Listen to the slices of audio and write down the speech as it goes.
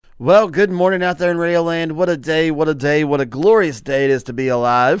Well, good morning out there in Radio Land. What a day, what a day, what a glorious day it is to be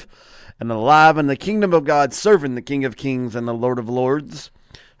alive and alive in the kingdom of God, serving the King of Kings and the Lord of Lords.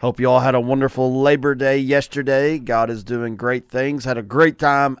 Hope you all had a wonderful Labor Day yesterday. God is doing great things. Had a great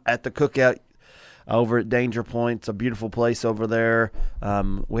time at the cookout over at Danger Point. It's a beautiful place over there.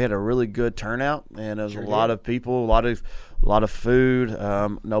 We had a really good turnout, and there was a lot of people, a lot of food.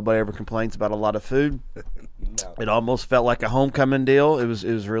 Nobody ever complains about a lot of food. No. It almost felt like a homecoming deal. It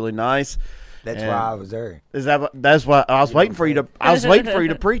was really nice. That's And why I was there. that's why I was waiting for you to. I was waiting for you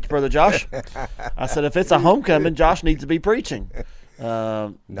to preach, Brother Josh. I said, if it's a homecoming, Josh needs to be preaching.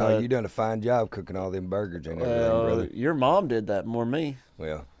 No, you done a fine job cooking all them burgers and everything, brother. Your mom did that more than me.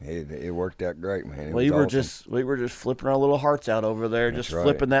 Well, it worked out great, man. It We was were awesome. just flipping our little hearts out over there, That's just right.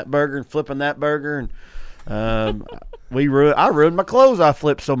 flipping that burger and flipping that burger, and I ruined my clothes. I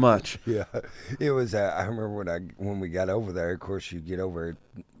flipped so much. Yeah, it was. I remember when we got over there. Of course,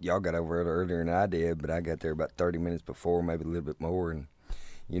 y'all got over it earlier than I did, but I got there about 30 minutes before, maybe a little bit more. And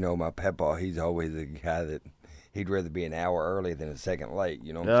my papa, he's always the guy that he'd rather be an hour early than a second late.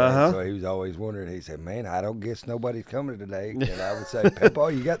 You know what I'm saying? So he was always wondering. He said, "Man, I don't guess nobody's coming today." And I would say,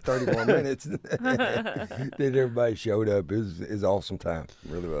 "Papa, you got 30 more minutes." Then everybody showed up. It was an awesome time.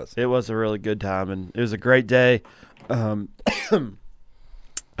 It really was. It was a really good time, and it was a great day. Had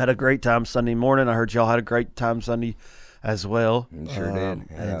a great time Sunday morning. I heard y'all had a great time Sunday as well. Sure did.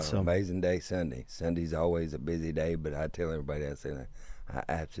 Had And an amazing day Sunday. Sunday's always a busy day, but I tell everybody I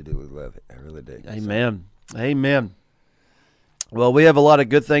absolutely love it. I really do. Amen. Amen. Well, we have a lot of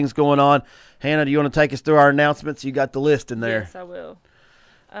good things going on. Hannah, do you want to take us through our announcements? You got the list in there. Yes, I will.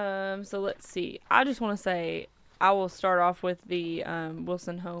 So let's see. I just want to say I will start off with the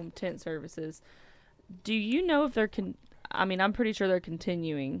Wilson Home tent services. Do you know if I'm pretty sure they're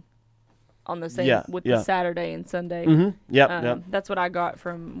continuing on the same the Saturday and Sunday. Mm-hmm. Yep. That's what I got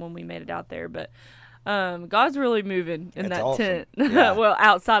from when we made it out there. But God's really moving in That's that awesome. tent. Yeah. Well,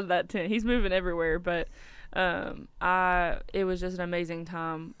 outside of that tent, He's moving everywhere. But it was just an amazing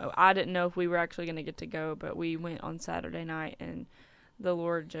time. I didn't know if we were actually going to get to go, but we went on Saturday night, and the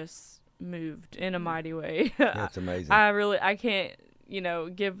Lord just moved in a mighty way. That's amazing. I can't,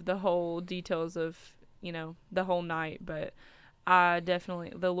 give the whole details of, the whole night, but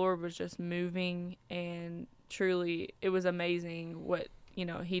the Lord was just moving, and truly it was amazing what,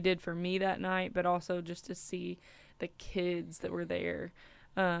 He did for me that night, but also just to see the kids that were there,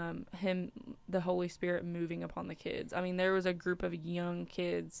 the Holy Spirit moving upon the kids. I mean, there was a group of young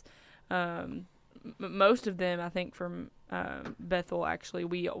kids, most of them, I think, from Bethel. Actually,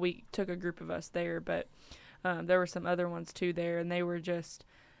 we took a group of us there, but there were some other ones too there, and they were just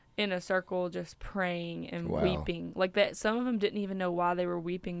in a circle, just praying and weeping like that. Some of them didn't even know why they were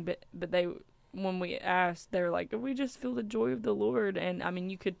weeping, but they, when we asked, they were like, "We just feel the joy of the Lord," and I mean,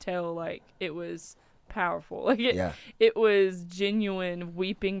 you could tell like it was powerful. Like it was genuine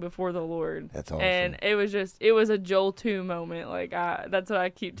weeping before the Lord. That's awesome. And it was a Joel 2 moment. Like that's what I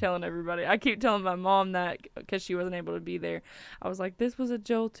keep telling everybody. I keep telling my mom that because she wasn't able to be there. I was like, this was a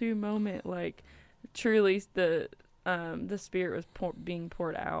Joel 2 moment. Like truly the Spirit was being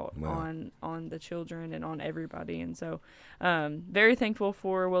poured out on the children and on everybody. And so very thankful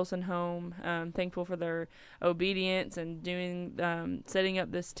for Wilson Home, thankful for their obedience and doing setting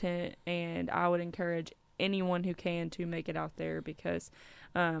up this tent. And I would encourage anyone who can to make it out there, because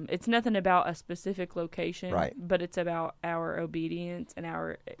it's nothing about a specific location, right, but it's about our obedience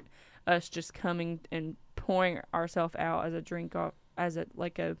and us just coming and pouring ourselves out as a drink off, as a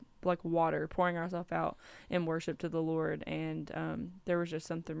like water, pouring ourselves out in worship to the Lord. And there was just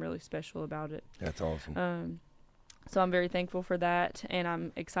something really special about it. That's awesome. So I'm very thankful for that, and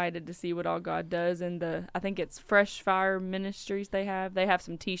I'm excited to see what all God does. And I think it's Fresh Fire Ministries they have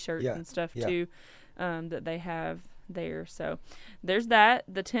some T-shirts and stuff too, that they have there. So there's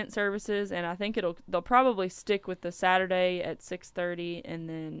the tent services, and I think they'll probably stick with the Saturday at 6:30 and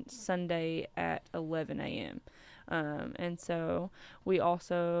then Sunday at 11 a.m. And so we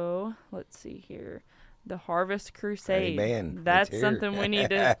also, let's see here, the Harvest Crusade. Amen. That's something we need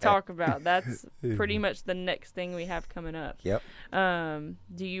to talk about. That's pretty much the next thing we have coming up. Yep.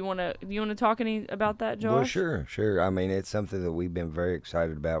 Do you want to talk about that, Josh? Well, sure. I mean, it's something that we've been very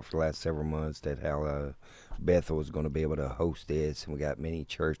excited about for the last several months, that how Bethel is going to be able to host this, and we got many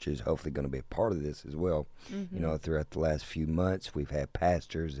churches hopefully going to be a part of this as well. Mm-hmm. Throughout the last few months, we've had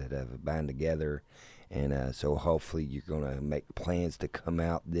pastors that have bound together. And so hopefully you're going to make plans to come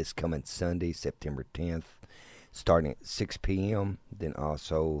out this coming Sunday, September 10th, starting at 6 p.m. Then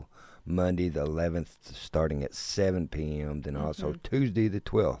also Monday the 11th starting at 7 p.m., then also Tuesday the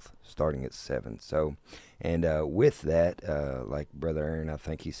 12th starting at 7. So, and with that, like Brother Aaron, I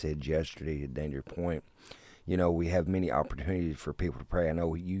think he said yesterday at Danger Point, you know, we have many opportunities for people to pray. I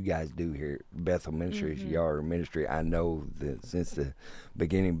know you guys do here, Bethel Ministries. Y'all are a ministry. I know that since the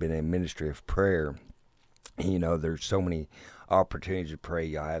beginning been a ministry of prayer. You know, there's so many opportunities to pray.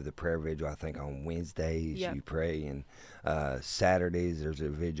 Y'all have the prayer vigil, I think, on Wednesdays. Yep. You pray, and Saturdays there's a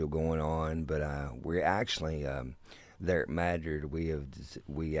vigil going on. But we're actually there at Madrid.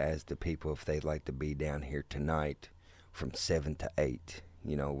 We asked the people if they'd like to be down here tonight from 7 to 8.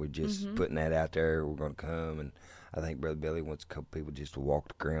 You know, we're just putting that out there. We're going to come, and I think Brother Billy wants a couple people just to walk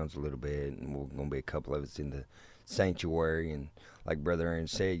the grounds a little bit, and we're going to be a couple of us in the sanctuary. And like Brother Aaron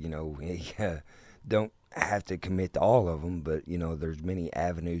said, you know, we don't have to commit to all of them, but you know, there's many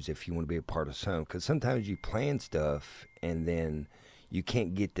avenues if you want to be a part of some, because sometimes you plan stuff and then you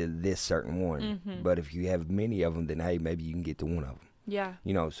can't get to this certain one, but if you have many of them, then hey, maybe you can get to one of them. Yeah.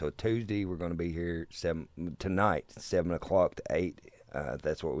 You know, so Tuesday we're going to be here tonight 7 o'clock to 8.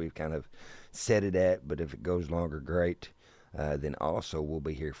 That's what we've kind of set it at, but if it goes longer, great. Then also we'll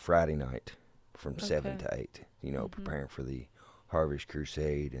be here Friday night from 7 to 8, you know, preparing for the Harvest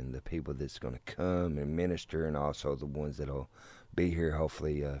Crusade and the people that's going to come and minister, and also the ones that'll be here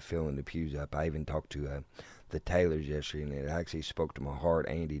hopefully filling the pews up. I even talked to the Taylors yesterday, and it actually spoke to my heart.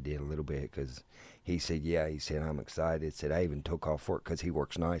 Andy did a little bit, because he said, yeah, he said, I'm excited. Said, I even took off work, because he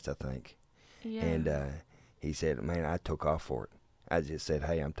works nights, I think. Yeah. And he said, man, I took off for it. I just said,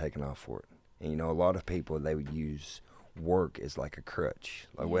 hey, I'm taking off for it. And, you know, a lot of people, they would use work as like a crutch.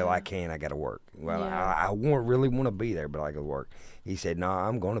 Like, well, I got to work. Well, I really want to be there, but I got to work. He said, no,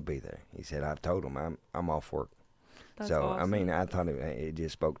 I'm going to be there. He said, I've told him I'm off work. That's so, awesome. I mean, I thought it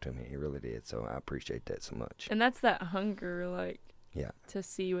just spoke to me. It really did. So I appreciate that so much. And that's that hunger, like, Yeah. to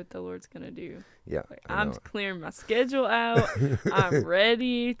see what the Lord's going to do. Yeah. Like, I'm clearing my schedule out. I'm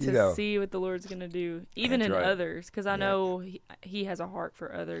ready to You know. see what the Lord's going to do, even That's in right. others, because I know he has a heart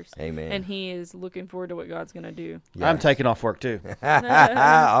for others. Amen. And he is looking forward to what God's going to do. Yeah. I'm taking off work too.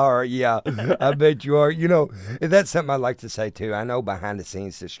 All right, yeah, I bet you are. You know, that's something I'd like to say too. I know behind the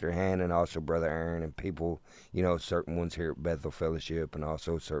scenes, Sister Hannah and also Brother Aaron and people, you know, certain ones here at Bethel Fellowship and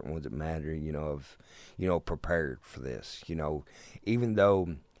also certain ones at Madrid, you know, have, prepared for this. You know, even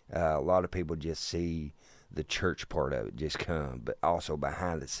though a lot of people just see the church part of it, just come, but also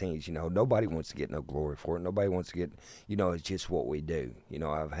behind the scenes, you know, nobody wants to get no glory for it. Nobody wants to get, you know, it's just what we do. You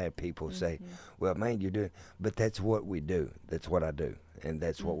know, I've had people say, well, man, you're doing, but that's what we do. That's what I do. And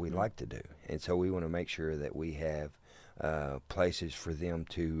that's what we like to do. And so we want to make sure that we have places for them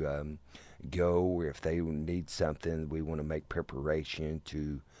to go, or if they need something, we want to make preparation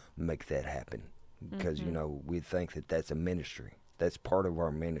to make that happen. Because, you know, we think that that's a ministry. That's part of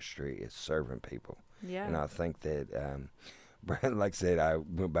our ministry, is serving people. Yeah. And I think that, like I said, I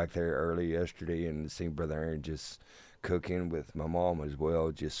went back there early yesterday and seen Brother Aaron just cooking with my mom as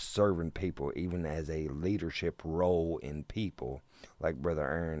well, just serving people, even as a leadership role in people, like Brother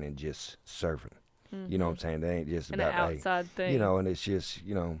Aaron, and just serving. You know what I'm saying? That ain't just And about, an outside thing. you know, and it's just,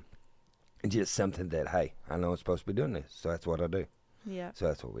 you know, just something that, hey, I know I'm supposed to be doing this, so that's what I do. Yeah. So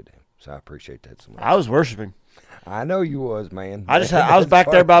that's what we do. So I appreciate that so much. I was worshiping. I know you was, man. I was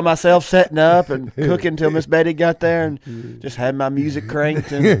back there by myself setting up and cooking till Miss Betty got there, and just had my music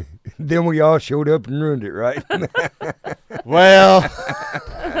cranked. And Then we all showed up and ruined it, right? well,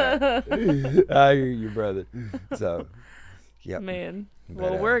 I hear you, brother. So, yeah. Man. But,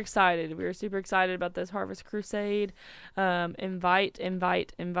 Well, we're excited. We're super excited about this Harvest Crusade. Invite. Amen.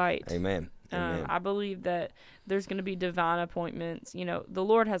 Amen. I believe that there's going to be divine appointments. You know, the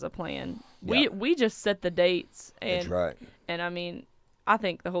Lord has a plan. Yeah. We just set the dates, and That's right. and I mean, I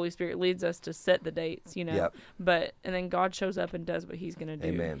think the Holy Spirit leads us to set the dates. You know, Yep. and then God shows up and does what He's going to do.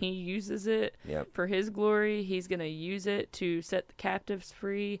 Amen. He uses it Yep. for His glory. He's going to use it to set the captives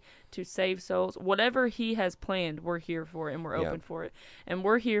free, to save souls. Whatever He has planned, we're here for it, and we're Yep. open for it, and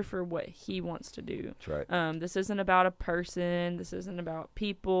we're here for what He wants to do. That's right. This isn't about a person. This isn't about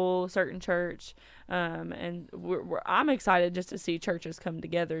people, certain church. And I'm excited just to see churches come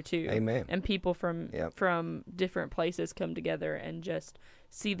together too. Amen. And people from Yep. from different places come together and just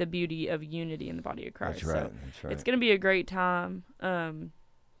see the beauty of unity in the body of Christ. That's right. So That's right. it's going to be a great time.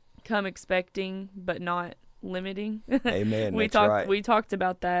 Come expecting, but not limiting. Amen. we That's talked right. we talked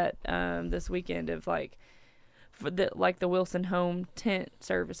about that this weekend of like the Wilson Home tent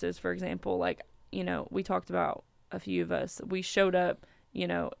services, for example. Like, you know, we talked about a few of us. We showed up. You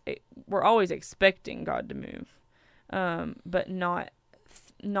know, we're always expecting God to move, but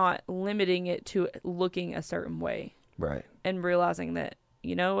not limiting it to looking a certain way, Right. and realizing that,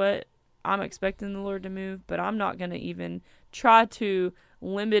 you know what, I'm expecting the Lord to move, but I'm not going to even try to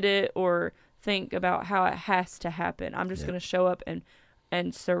limit it or think about how it has to happen. I'm just going to show up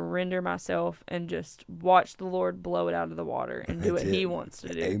and surrender myself and just watch the Lord blow it out of the water and do what He wants to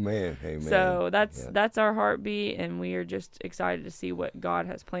do. Amen. Amen. So that's our heartbeat, and we are just excited to see what God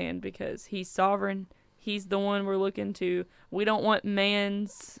has planned because He's sovereign. He's the one we're looking to. We don't want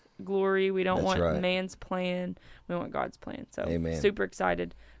man's glory. We don't want man's plan. We want God's plan. So super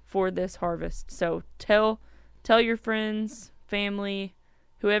excited for this harvest. So tell your friends, family,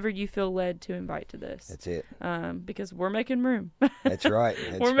 whoever you feel led to invite to this. That's it. Because we're making room. That's right.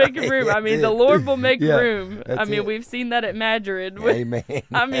 We're making room. I mean, the Lord will make room. I mean, we've seen that at Madrid. Amen.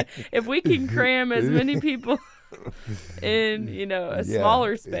 I mean, if we can cram as many people in, a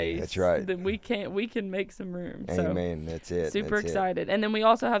smaller space, that's right, then we can make some room. Amen. So, that's it. Super that's excited. It. And then we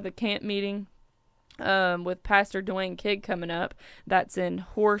also have the camp meeting with Pastor Dwayne Kidd coming up. That's in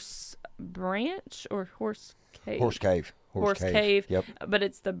Horse Branch or Horse Cave? Horse Cave. Yep. But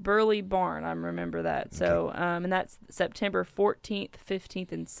it's the Burley Barn. I remember that. So, and that's September 14th,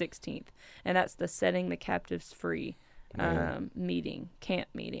 15th, and 16th. And that's the Setting the Captives Free camp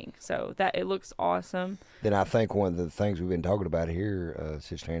meeting. So that it looks awesome. Then I think one of the things we've been talking about here,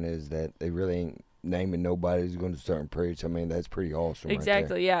 Sister Hannah, is that they really ain't naming nobody who's going to start and preach. I mean, that's pretty awesome.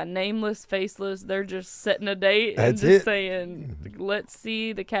 Exactly. Right yeah. Nameless, faceless. They're just setting a date and that's just saying, let's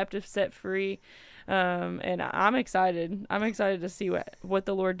see the captives set free. And I'm excited. I'm excited to see what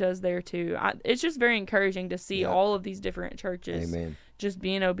the Lord does there too. It's just very encouraging to see all of these different churches just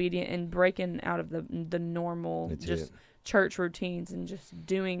being obedient and breaking out of the normal church routines and just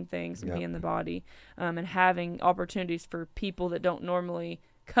doing things and being the body, and having opportunities for people that don't normally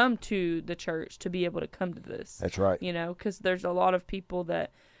come to the church to be able to come to this. That's right. Because there's a lot of people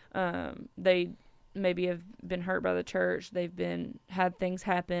that they maybe have been hurt by the church. They've had things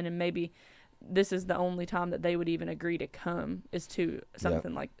happen, and maybe this is the only time that they would even agree to come is to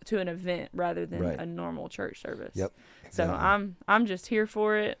something like to an event rather than a normal church service. Yep. So I'm just here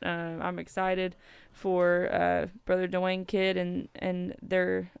for it. I'm excited for Brother Dwayne Kidd and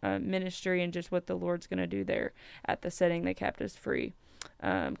their ministry and just what the Lord's going to do there at the Setting the Captives Free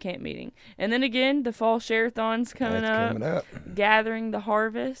camp meeting. And then again, the Fall Share-a-thon's coming up. Gathering the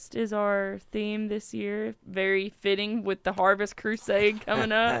Harvest is our theme this year. Very fitting with the Harvest Crusade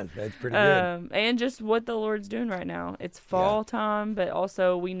coming up. That's pretty good. And just what the Lord's doing right now. It's fall time, but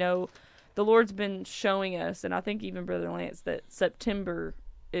also we know the Lord's been showing us, and I think even Brother Lance, that September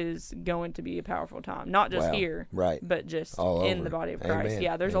is going to be a powerful time. Not just here, but just all in the body of Christ. Amen.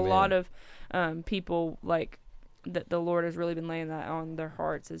 Yeah, there's a lot of people like that the Lord has really been laying that on their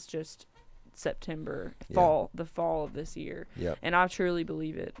hearts. Is just September, the fall of this year. Yep. And I truly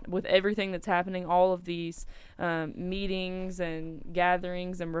believe it. With everything that's happening, all of these meetings and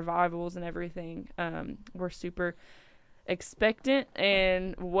gatherings and revivals and everything, we're super expectant,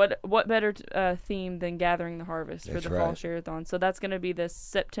 and what better theme than gathering the harvest for the Fall Share-a-thon. So that's going to be this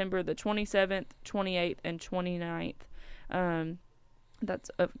September the 27th, 28th, and 29th.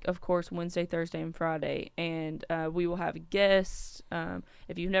 That's, of course, Wednesday, Thursday, and Friday. And we will have guests.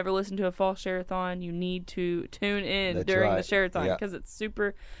 If you've never listened to a Fall Share-a-thon, you need to tune in during the Share-a-thon because it's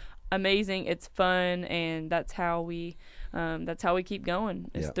super amazing. It's fun, and that's how we keep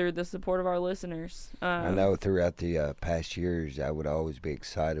going, is through the support of our listeners. I know throughout the past years, I would always be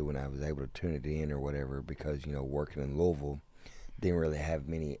excited when I was able to tune it in or whatever because, working in Louisville, didn't really have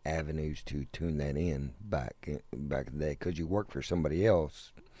many avenues to tune that in back in the day because you work for somebody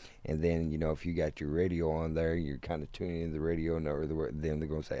else. And then, if you got your radio on there, you're kind of tuning in the radio, and then they're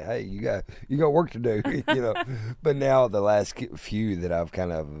going to say, hey, you got work to do, But now the last few that I've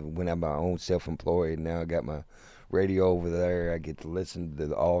kind of, when I'm my own self-employed, now I got my radio over there, I get to listen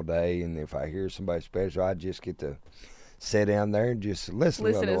to all day. And if I hear somebody special, I just get to sit down there and just listen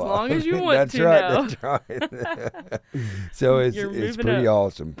as long as you want That's right. So it's pretty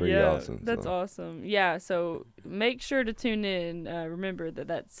awesome. That's awesome. Yeah, so make sure to tune in. Remember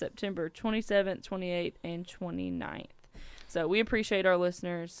that's September 27th, 28th, and 29th. So we appreciate our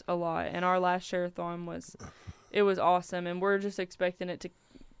listeners a lot. And our last Share-a-thon was awesome. And we're just expecting it to,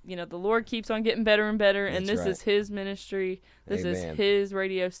 the Lord keeps on getting better and better, and this is His ministry. This is His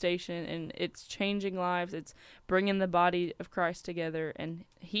radio station, and it's changing lives. It's bringing the body of Christ together, and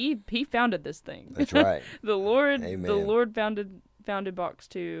He founded this thing. That's right. The Lord founded Box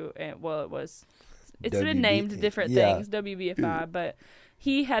 2, and it's been named different things, WBFI, but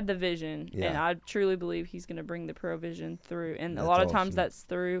He had the vision, and I truly believe He's going to bring the provision through. And a lot of times that's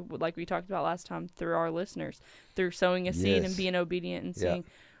through, like we talked about last time, through our listeners, through sowing a seed and being obedient and seeing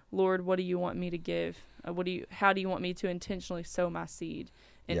Lord, what do you want me to give? How do you want me to intentionally sow my seed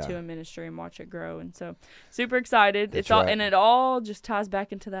into Yeah. a ministry and watch it grow? And so, super excited. That's It's all, right. and it all just ties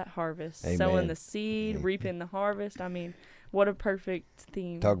back into that harvest, Amen. sowing the seed, Amen. reaping the harvest. I mean, what a perfect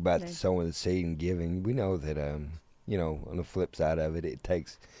theme. Talk about name. sowing the seed and giving. We know that, you know, on the flip side of it, it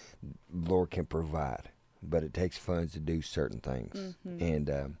takes, Lord can provide, but it takes funds to do certain things. Mm-hmm.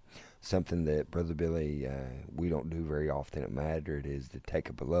 And something that Brother Billy, we don't do very often at Madrid is to take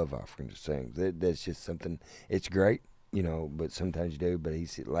up a love offering to sing. That's just something, it's great, you know, but sometimes you do. But he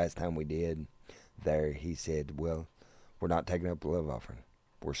said, last time we did there, he said, well, we're not taking up a love offering.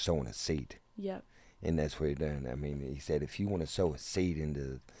 We're sowing a seed. Yep. And that's what he done. I mean, he said, if you want to sow a seed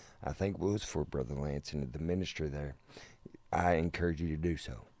into, I think it was for Brother Lance, into the ministry there, I encourage you to do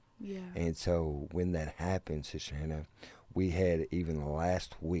so. Yeah. And so when that happened, Sister Hannah, we had, even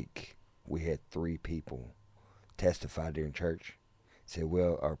last week, we had 3 people testify during church. Said,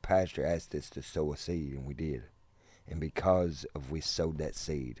 well, our pastor asked us to sow a seed, and we did. And because of we sowed that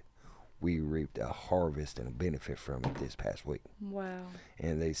seed, we reaped a harvest and a benefit from it this past week. Wow.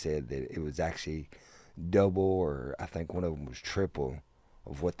 And they said that it was actually double, or I think one of them was triple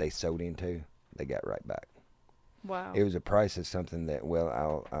of what they sowed into. They got right back. Wow. It was a price of something that,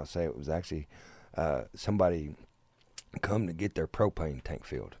 well, I'll say it was actually somebody come to get their propane tank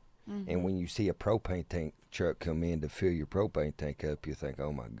filled. Mm-hmm. And when you see a propane tank truck come in to fill your propane tank up, you think,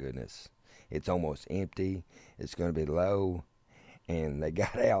 oh my goodness, it's almost empty. It's going to be low. And they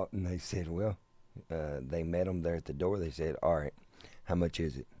got out and they said, well, they met them there at the door. They said, all right, how much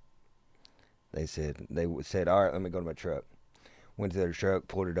is it? They said, all right, let me go to my truck. Went to their truck,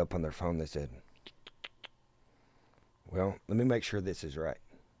 pulled it up on their phone. They said, well, let me make sure this is right.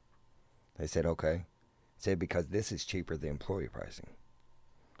 They said, okay. Said, because this is cheaper than employee pricing.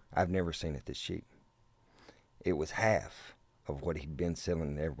 I've never seen it this cheap. It was half of what he'd been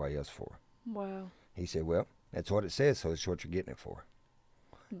selling everybody else for. Wow. He said, well, that's what it says, so it's what you're getting it for.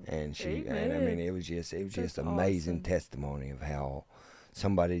 And and I mean, it was just That's amazing awesome. testimony of how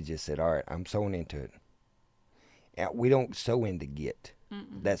somebody just said, all right, I'm sowing into it. Now, we don't sow in to get.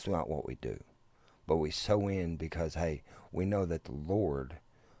 Mm-mm. That's not what we do. But we sow in because, hey, we know that the Lord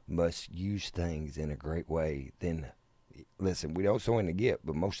must use things in a great way. Then, listen, we don't sow in to get,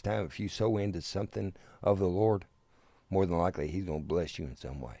 but most of the time, if you sow into something of the Lord, more than likely, he's going to bless you in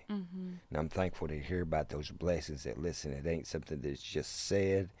some way. Mm-hmm. And I'm thankful to hear about those blessings that, listen, it ain't something that's just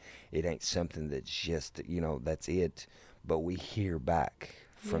said. It ain't something that's just, you know, that's it. But we hear back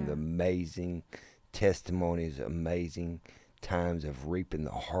from the amazing testimonies, amazing times of reaping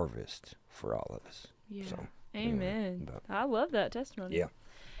the harvest for all of us. Yeah. So, Amen. but- I love that testimony. Yeah.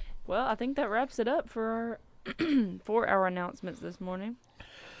 Well, I think that wraps it up for our for our announcements this morning.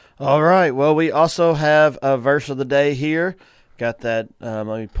 All right. Well, we also have a verse of the day here. Got that. Let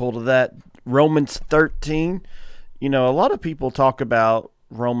me pull to that. Romans 13. You know, a lot of people talk about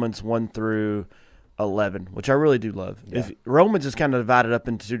Romans 1 through 11, which I really do love. Yeah. Romans is kind of divided up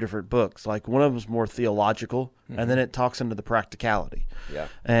into 2 different books. Like one of them is more theological, and then it talks into the practicality. Yeah.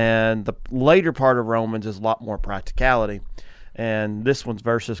 And the later part of Romans is a lot more practicality. And this one's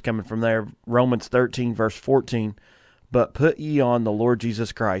verse is coming from there. Romans 13, verse 14. But put ye on the Lord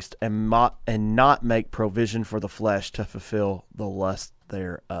Jesus Christ, and not make provision for the flesh to fulfill the lust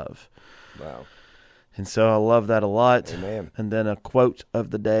thereof. Wow. And so I love that a lot. Amen. And then a quote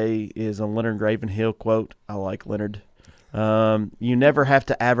of the day is a Leonard Ravenhill quote. I like Leonard. You never have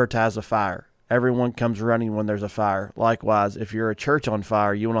to advertise a fire. Everyone comes running when there's a fire. Likewise, if you're a church on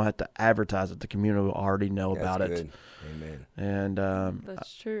fire, you don't have to advertise it. The community will already know That's about good. it. Amen. And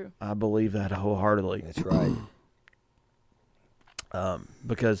That's true. I believe that wholeheartedly. That's right.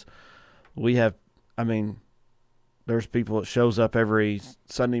 Because we have, I mean, there's people that shows up every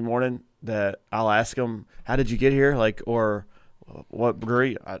Sunday morning that I'll ask them, how did you get here? Like, or what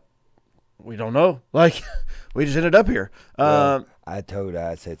degree? We don't know. Like, we just ended up here. Well, I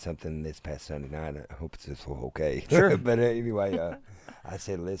said something this past Sunday night. I hope it's okay. Sure. But anyway, I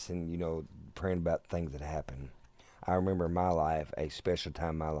said, listen, you know, praying about things that happen. I remember in my life, a special time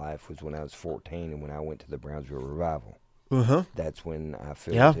in my life was when I was 14 and when I went to the Brownsville Revival. Uh-huh. That's when I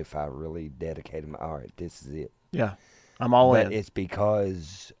felt Yeah. as if I really dedicated all right, this is it. Yeah. I'm all But in. it's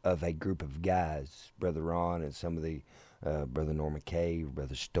because of a group of guys, Brother Ron and some of the, Brother Norman Cave,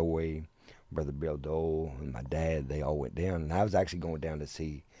 Brother Stoy, Brother Bill Dole, and my dad, they all went down. And I was actually going down to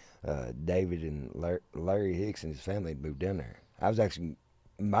see David and Larry Hicks and his family had moved down there. I was actually,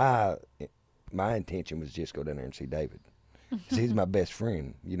 my intention was just go down there and see David. 'Cause he's my best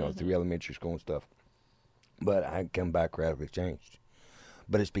friend, you know, through elementary school and stuff. But I come back radically changed.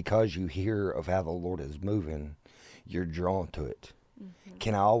 But it's because you hear of how the Lord is moving, you're drawn to it.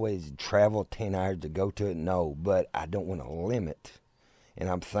 Can I always travel 10 hours to go to it? No, but I don't want to limit. And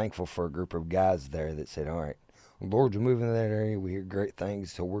I'm thankful for a group of guys there that said, all right, Lord's moving in that area. We hear great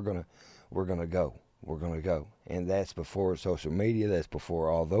things, so we're gonna go. We're gonna go. And that's before social media. That's before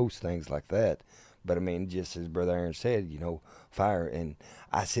all those things like that. But I mean, just as Brother Aaron said, fire. And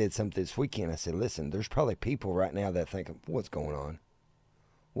I said something this weekend. I said, listen, there's probably people right now that think, what's going on?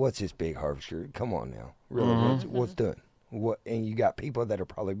 What's this big harvester? Come on now, really, what's doing? What? And you got people that'll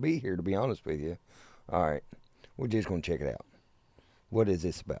probably be here. To be honest with you, all right, we're just gonna check it out. What is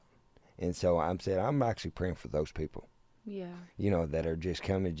this about? And so I'm actually praying for those people. Yeah. That are just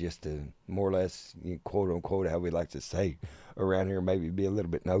coming just to more or less, quote unquote, how we like to say around here, maybe be a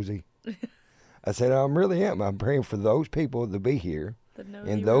little bit nosy. I said, I really am. I'm praying for those people to be here.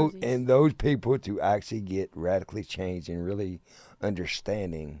 And those people to actually get radically changed and really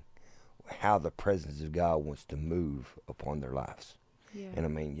understanding how the presence of God wants to move upon their lives. Yeah. And I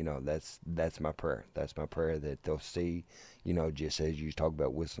mean, that's my prayer. That's my prayer that they'll see, just as you talk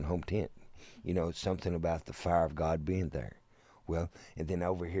about Whistling Home Tent, something about the fire of God being there. Well, and then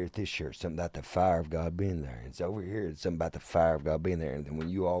over here at this church, something about the fire of God being there. It's over here, it's something about the fire of God being there. And then when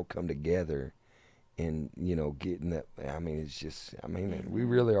you all come together and, getting that, I mean, it's just, we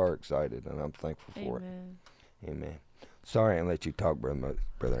really are excited, and I'm thankful for it. Amen. Sorry I let you talk, Brother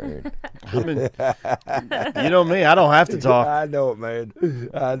Aaron. You know me, I don't have to talk. I know it, man.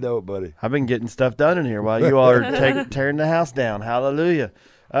 I know it, buddy. I've been getting stuff done in here while you all are tearing the house down. Hallelujah.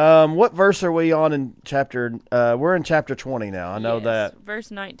 What verse are we on in chapter? We're in chapter 20 now. I know that. Verse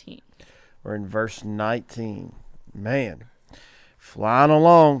 19. We're in verse 19. Man, flying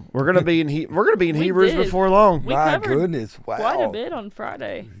along. We're gonna be in Hebrews before long. My goodness, wow! Quite a bit on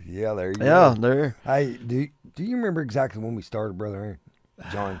Friday. Yeah, there you go. Yeah, there. Hey, do you remember exactly when we started, Brother Aaron?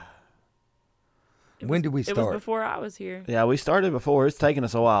 John? When did we start? It was before I was here. Yeah, we started before. It's taken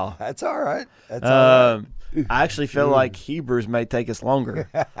us a while. That's all right. That's all right. I actually feel like Hebrews may take us longer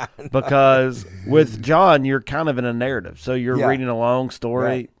because with John, you're kind of in a narrative. So you're reading a long story.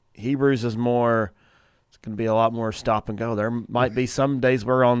 Right. Hebrews is more, it's going to be a lot more stop and go. There might be some days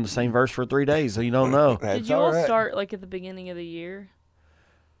we're on the same verse for 3 days, so you don't know. Did you all start like at the beginning of the year?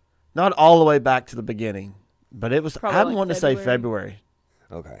 Not all the way back to the beginning, but it was, I want to say February.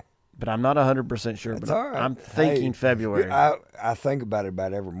 Okay. But I'm not 100% sure. That's but all right. I'm thinking February. I think about it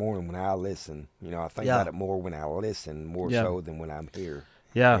about every morning when I listen. I think about it more when I listen, more so than when I'm here.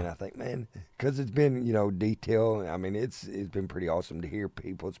 Yeah. And I think, man, because it's been, detail. I mean, it's been pretty awesome to hear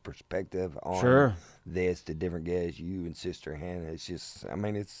people's perspective on this, the different guys, you and Sister Hannah. It's just,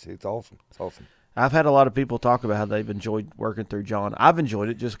 it's awesome. It's awesome. I've had a lot of people talk about how they've enjoyed working through John. I've enjoyed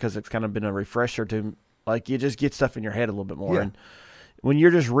it just because it's kind of been a refresher to, like, you just get stuff in your head a little bit more. Yeah. And when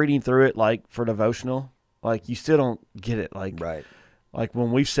you're just reading through it, like, for devotional, like, you still don't get it. Like, right. Like,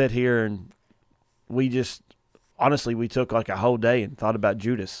 when we've sat here and we just, honestly, we took, like, a whole day and thought about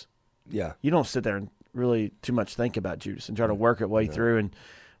Judas. Yeah. You don't sit there and really too much think about Judas and try to work it way through. And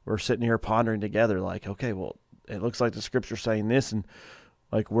we're sitting here pondering together, like, okay, well, it looks like the Scripture's saying this, and,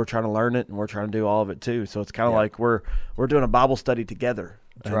 like, we're trying to learn it and we're trying to do all of it, too. So it's kind of like we're doing a Bible study together.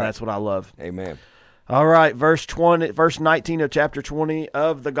 That's what I love. Amen. All right, verse 19 of chapter 20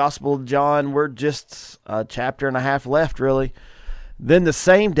 of the Gospel of John. We're just a chapter and a half left, really. Then the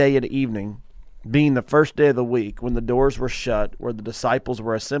same day at evening, being the first day of the week, when the doors were shut, where the disciples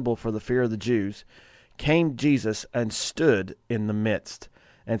were assembled for the fear of the Jews, came Jesus and stood in the midst,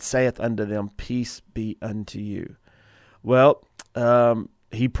 and saith unto them, Peace be unto you. Well,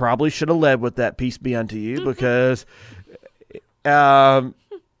 he probably should have led with that, peace be unto you, because do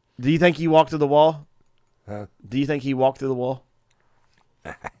you think he walked through the wall? Huh? Do you think he walked through the wall?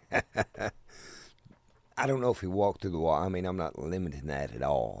 I don't know if he walked through the wall. I mean, I'm not limiting that at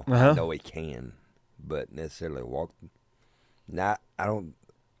all. I know he can, but necessarily walk.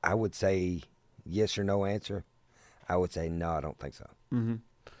 I would say yes or no answer. I would say no, I don't think so. Mm-hmm.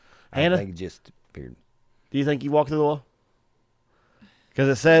 Hannah? I think he just appeared. Do you think he walked through the wall? Because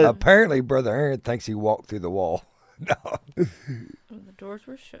it said... Apparently, Brother Aaron thinks he walked through the wall. No. The doors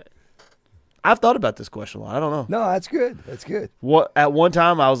were shut. I've thought about this question a lot. I don't know. No, that's good. That's good. At one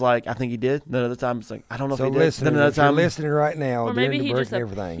time, I was like, I think he did. Then another time, it's like, I don't know if he did. Then another time, listening right now, or maybe he just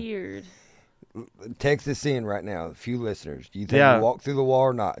everything. appeared. Text us in right now, a few listeners. Do you think he walked through the wall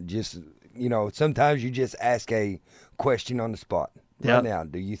or not? Just, sometimes you just ask a question on the spot. Right now,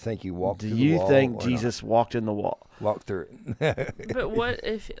 do you think he walked through the wall? Do you think Jesus walked in the wall? Walked through it. But what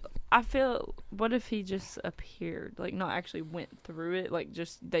if he just appeared, like not actually went through it, like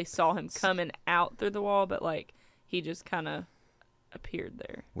just they saw him coming out through the wall, but like he just kind of appeared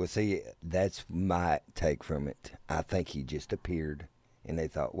there. Well, see, that's my take from it. I think he just appeared, and they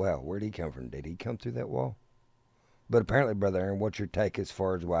thought, well, where'd he come from? Did he come through that wall? But apparently, Brother Aaron, what's your take as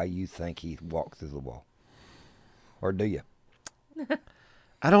far as why you think he walked through the wall? Or do you?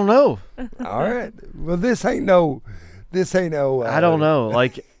 I don't know. All right. Well, this ain't no. I don't know.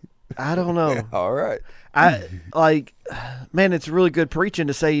 Like, I don't know. All right. Man, it's really good preaching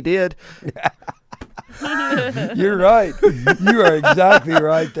to say he did. You're right. You are exactly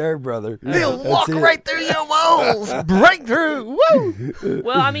right there, brother. He'll That's walk it. right through your walls. Breakthrough. Woo!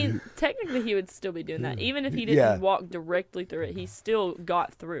 Well, I mean, technically he would still be doing that. Even if he didn't Yeah. walk directly through it, he still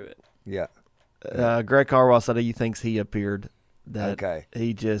got through it. Yeah. Greg Carwell said he thinks he appeared. That Okay.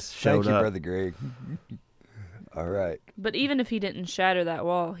 he just showed Thank you, up. Brother Greg. All right. But even if he didn't shatter that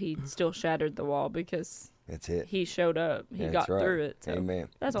wall, he still shattered the wall because That's it. he showed up. He That's got right. through it. So Amen.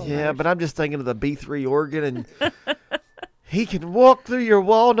 that's all. Yeah, but I'm just thinking of the B3 organ, and he can walk through your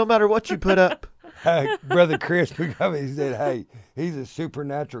wall no matter what you put up. Brother Chris McCovey, he said, hey, he's a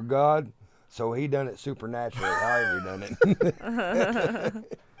supernatural God, so he done it supernaturally, however he done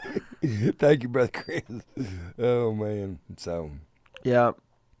it. Thank you, Brother Chris. Oh, man. So, Yeah.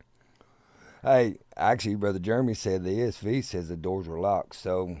 hey, actually, Brother Jeremy said the ESV says the doors were locked,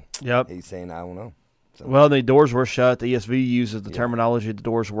 so Yep. he's saying, I don't know. So, Well, the doors were shut. The ESV uses the terminology the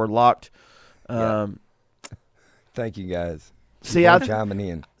doors were locked. Yeah. Thank you, guys. See, For I chiming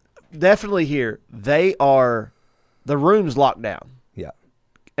in. definitely here. The room's locked down. Yeah.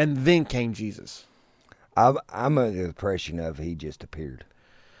 And then came Jesus. I'm under the impression of he just appeared.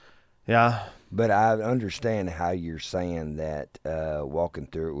 Yeah. But I understand how you're saying that walking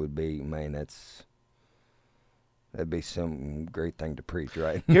through it would be, man, that'd be some great thing to preach,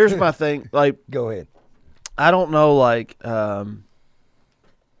 right? Here's my thing. Like, Go ahead. I don't know, like, no,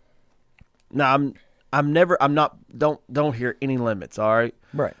 don't hear any limits, all right?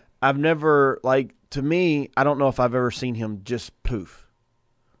 Right. I've never, like, to me, I don't know if I've ever seen him just poof.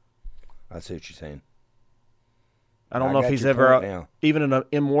 I see what you're saying. I don't I know if got he's your ever, point now. even in an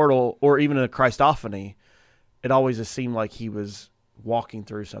immortal or even in a Christophany, it always just seemed like he was walking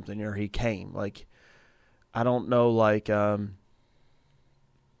through something or he came. Like, I don't know, like, I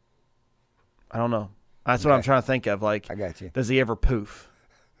don't know. That's what I'm Okay. trying to think of. Like, I got you. does he ever poof?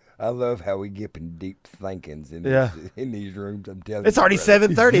 I love how we get in deep thinkings in, Yeah. in these rooms. I'm telling It's you. already brother.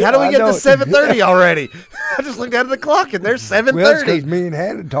 7:30. How do we I get to know. 7:30 already? I just looked at the clock and there's Well, that's 7:30. because me and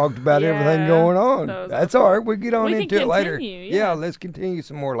Hannah talked about everything Yeah, going on. that was That's all right. We'll get on We can into it later. continue, yeah. Let's continue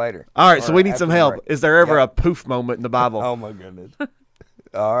some more later. All right, so Or we need after some the help. break. Is there ever Yeah. a poof moment in the Bible? Oh, my goodness.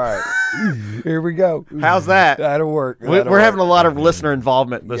 All right. Here we go. How's that? That'll work. We're having a lot of listener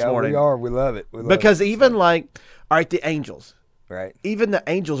involvement this yeah, morning. we are. We love it. We love Because it. even like, all right, the angels, Right. even the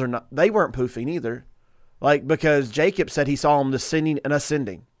angels they weren't poofing either. Like, because Jacob said he saw them descending and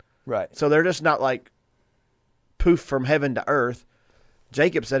ascending. Right. So they're just not like poof from heaven to earth.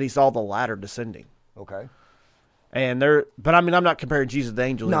 Jacob said he saw the ladder descending. Okay. But I mean, I'm not comparing Jesus to the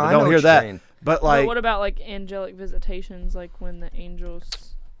angels. No, either. I Don't know hear what you're that. saying. But But like, what about like angelic visitations, like when the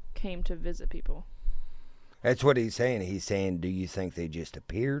angels came to visit people? That's what he's saying. He's saying, do you think they just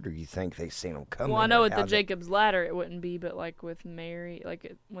appeared, or you think they seen them coming? Well, I know or with the how they- Jacob's ladder it wouldn't be, but like with Mary,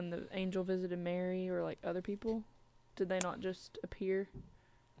 like when the angel visited Mary or like other people, did they not just appear?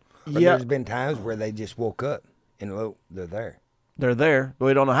 But yeah, there's been times where they just woke up and look, they're there. they're there, but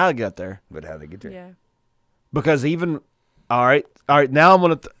we don't know how they got there. But how they get there? Yeah. Because even, all right. Now I'm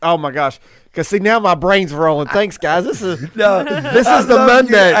gonna. Oh my gosh! Because see, now my brain's rolling. Thanks, guys. This is No, this I is the love you.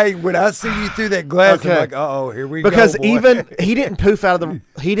 Monday. Hey, when I see you through that glass, Okay. I'm like, oh, here we Because go. boy. even he didn't poof out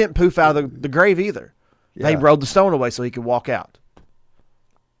of the grave either. They Yeah. rolled the stone away so he could walk out.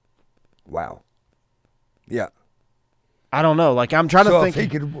 Wow. Yeah. I don't know. Like I'm trying So to if he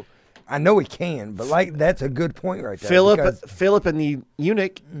think. could, I know he can, but like that's a good point right there. because- Philip and the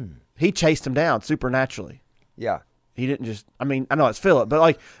eunuch, he chased him down supernaturally. yeah. He didn't just. I mean, I know it's Philip, but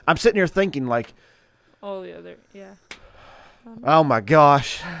like I'm sitting here thinking, like, Oh, the other, yeah. oh my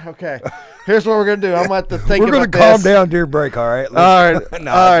gosh. Okay, here's what we're gonna do. I'm gonna have to think. We're gonna about calm this. down during break, all right? All right,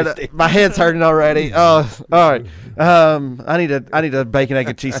 No, all I'm right. just- My head's hurting already. Oh, all right. I need a bacon, egg,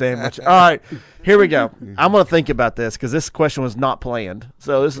 and cheese sandwich. All right, here we go. I'm gonna think about this because this question was not planned.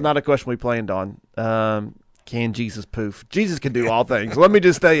 So this is not a question we planned on. Can Jesus poof? Jesus can do all things. Let me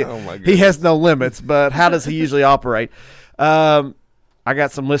just tell you, Oh, my he has no limits. But how does he usually operate? I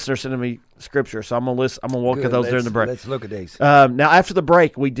got some listeners sending me scripture, so I'm gonna list. I'm gonna walk Good, at those during let's- the break. Let's look at these. Now, after the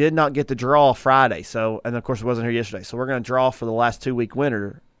break, we did not get to draw Friday, and of course, it wasn't here yesterday. So we're going to draw for the last 2-week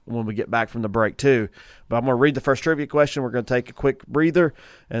winner when we get back from the break, too. But I'm going to read the first trivia question. We're going to take a quick breather,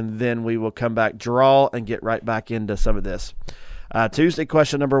 and then we will come back, draw, and get right back into some of this. Tuesday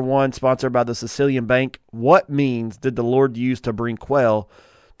question number 1, sponsored by the Sicilian Bank. What means did the Lord use to bring quail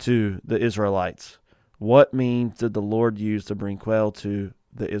to the Israelites? What means did the Lord use to bring quail to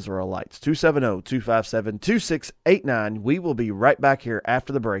the Israelites? 270-257-2689. We will be right back here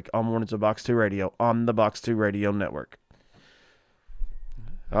after the break on Mornings of Box 2 Radio on the Box 2 Radio Network.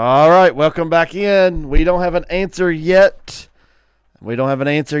 All right, welcome back in. We don't have an answer yet. But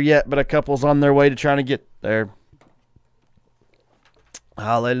a couple's on their way to trying to get there.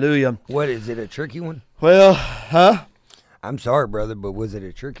 Hallelujah. What, is it a tricky one? Well, huh? I'm sorry, brother, but was it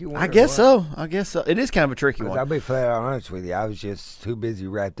a tricky one? I guess so. It is kind of a tricky one. I'll be flat out honest with you. I was just too busy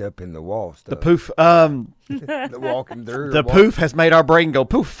wrapped up in the wall stuff. The poof. The walking through. The poof has made our brain go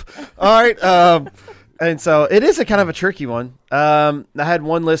poof. All right. And so it is a kind of a tricky one. I had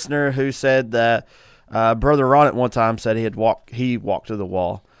one listener who said that Brother Ron at one time said he walked through the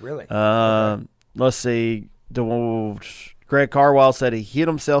wall. Really? Okay. Let's see. Greg Carwile said he hid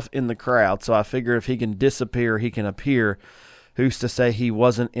himself in the crowd, so I figure if he can disappear, he can appear. Who's to say he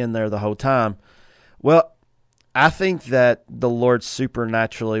wasn't in there the whole time? Well, I think that the Lord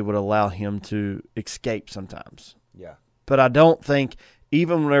supernaturally would allow him to escape sometimes. Yeah. But I don't think,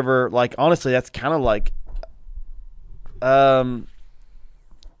 even whenever, like, honestly, that's kind of like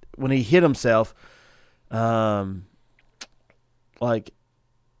when he hid himself, like,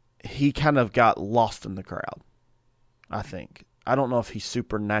 he kind of got lost in the crowd. I think. I don't know if he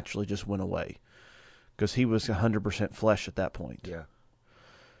supernaturally just went away because he was 100% flesh at that point. Yeah.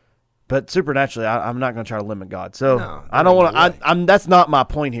 But supernaturally, I'm not going to try to limit God. So No, I don't want to. I'm That's not my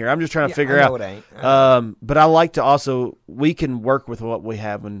point here. I'm just trying to figure I know out. It ain't. But I like to also. We can work with what we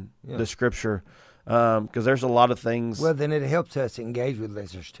have in the Scripture, because there's a lot of things. Well, then it helps us engage with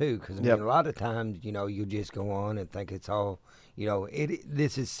listeners too. Because I mean, Yep. a lot of times, you just go on and think it's all.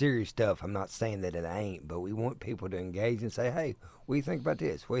 This is serious stuff. I'm not saying that it ain't, but we want people to engage and say, hey, what do you think about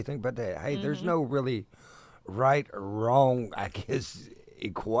this? What do you think about that? Hey, there's no really right or wrong, I guess,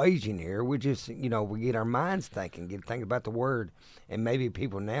 equation here. We just, we get our minds thinking, think about the Word. And maybe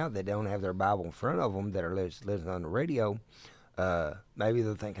people now that don't have their Bible in front of them that are listening on the radio, maybe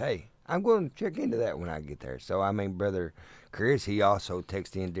they'll think, hey, I'm going to check into that when I get there. So, I mean, Brother Chris, he also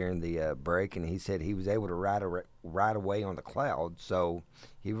texted in during the break, and he said he was able to ride away on the cloud. So,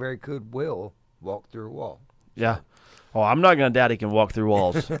 he very could will walk through a wall. Yeah. Oh, I'm not going to doubt he can walk through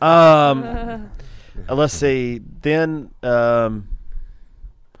walls. Let's see. Then, all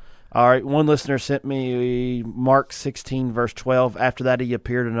right, one listener sent me Mark 16, verse 12. After that, he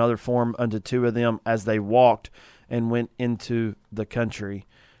appeared in another form unto two of them as they walked and went into the country.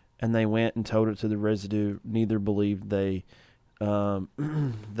 And they went and told it to the residue. Neither believed they them.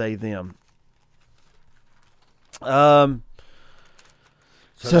 So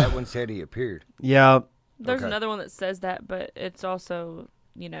that one said he appeared. Yeah. There's Okay. another one that says that, but it's also,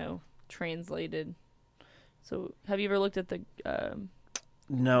 translated. So have you ever looked at the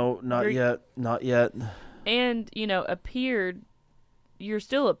No, not Greek- yet. Not yet. and, appeared, you're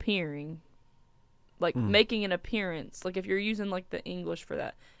still appearing. Like making an appearance. Like if you're using like the English for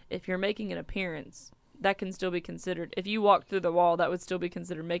that. If you're making an appearance, that can still be considered. If you walk through the wall, that would still be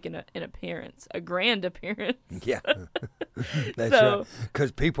considered making an appearance, a grand appearance. Yeah. That's So- right.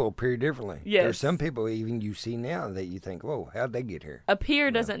 Because people appear differently. Yes. There's some people even you see now that you think, whoa, how'd they get here? Appear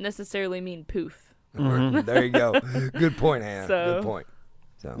doesn't necessarily mean poof. There you go. Good point, Hannah. So- Good point.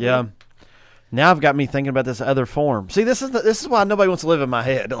 So, Yeah. Now I've got me thinking about this other form. See, this is why nobody wants to live in my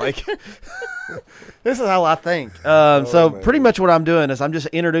head. Like, this is how I think. So man. pretty much what I'm doing is I'm just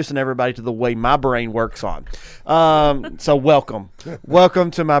introducing everybody to the way my brain works on. So welcome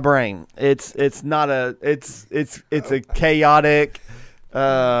to my brain. It's a chaotic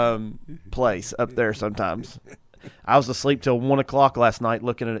place up there sometimes. I was asleep till 1 o'clock last night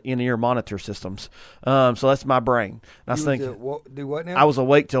looking at in-ear monitor systems. So that's my brain. I was You thinking. do what now? I was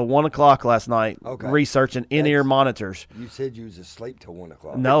awake till 1 o'clock last night Okay. researching in-ear monitors. You said you was asleep till 1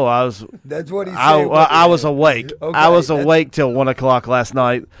 o'clock. No, I was That's what he said. I was awake. Okay, I was that's- awake till 1 o'clock last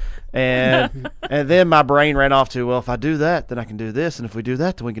night, and then my brain ran off to, well, if I do that, then I can do this, and if we do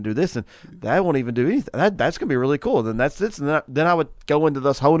that, then we can do this, and that won't even do anything. That's gonna be really cool. Then that's this, and then I would go into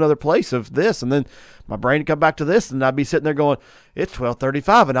this whole other place of this, and then my brain would come back to this, and I'd be sitting there going, it's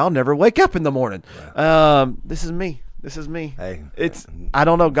 12:35, and I'll never wake up in the morning. This is me. This is me. Hey. I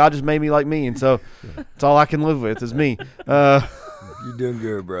don't know. God just made me like me, and so it's all I can live with is me. You're doing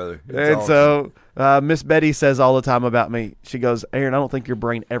good, brother. It's And awesome. so Miss Betty says all the time about me, she goes, Aaron, I don't think your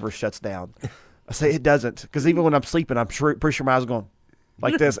brain ever shuts down. I say it doesn't, because even when I'm sleeping, I'm pretty sure my eyes are going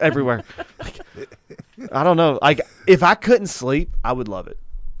like this everywhere. Like, I don't know. Like, if I couldn't sleep, I would love it.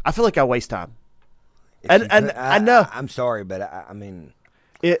 I feel like I waste time. I know I'm sorry, but I mean,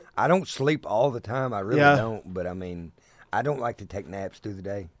 it. I don't sleep all the time. I really Yeah. don't. But I mean, I don't like to take naps through the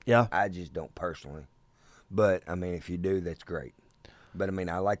day. Yeah. I just don't personally. But I mean, if you do, that's great. But I mean,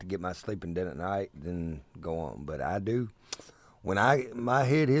 I like to get my sleeping done at night, then go on. But I do. When my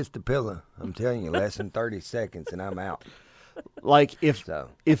head hits the pillow, I'm telling you, less than 30 seconds and I'm out. Like So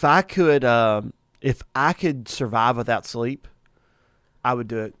if I could survive without sleep, I would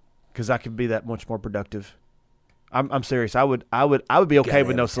do it because I could be that much more productive. I'm serious. I would be okay gotta with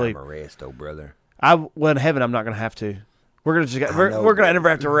have no a time sleep. of rest, though, brother. Well, in heaven, I'm not going to have to. We're gonna just I know, we're gonna never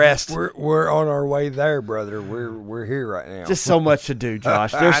have to rest. We're on our way there, brother. We're here right now. Just so much to do,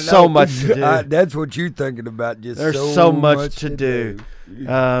 Josh. There's I so know. much to do. That's what you're thinking about. Just There's so, so much to do.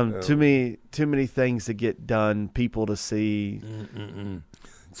 Oh. Too many things to get done. People to see.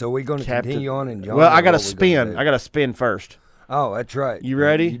 So we're going to Captain- continue on and John. Well, or I got to what we gonna spin. do? I got to spin first. Oh, that's right. You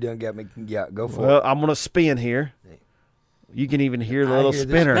ready? You done got me. Yeah, go for Well, it. I'm gonna spin here. You can even hear the I little hear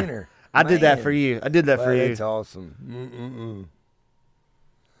the spinner. spinner. I did that Man. for you. I did that Wow, for you, That's awesome.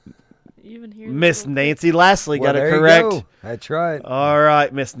 You even hear the Miss little Nancy Lastly. Well, got it there you correct. go. That's right. All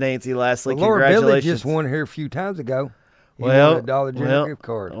right, Miss Nancy Lastly. Well, Lord Billy Congratulations. just won here a few times ago. He Well, won a Dollar General gift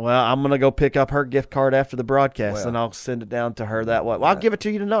card. Well, I'm gonna go pick up her gift card after the broadcast, Well. and I'll send it down to her that way. Well, I'll give it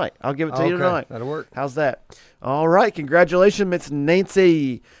to you tonight. I'll give it to you Okay, tonight. that'll work. How's that? All right. Congratulations, Miss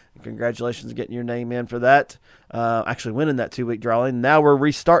Nancy. Congratulations on getting your name in for that. Actually winning that 2-week drawing. Now we're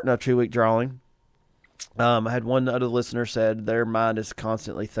restarting our 2-week drawing. I had one other listener said their mind is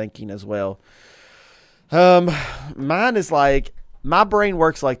constantly thinking as well. Mine is like, my brain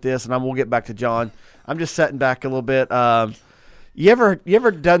works like this, and we'll get back to John. I'm just sitting back a little bit. You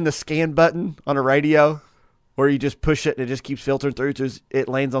ever done the scan button on a radio where you just push it and it just keeps filtering through till it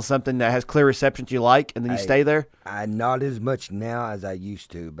lands on something that has clear reception you like, and then you Hey. stay there? Not as much now as I used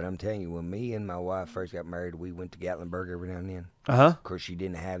to, but I'm telling you, when me and my wife first got married, we went to Gatlinburg every now and then. Uh-huh. Of course, she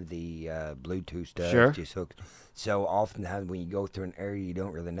didn't have the Bluetooth stuff. Sure. Just hooked. So oftentimes when you go through an area you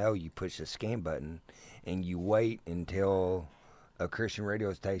don't really know, you push the scan button and you wait until a Christian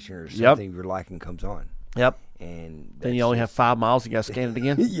radio station or something you're liking comes on. Yep. And Then you only have 5 miles. You got to scan it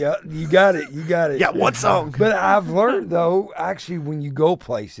again. Yeah, you got it. You got it. Yeah, one song. But I've learned though, actually, when you go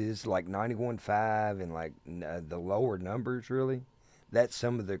places like 91.5 and like the lower numbers, really, that's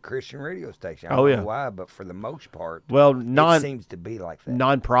some of the Christian radio stations. I don't know why, but for the most part, Well, it seems to be like that.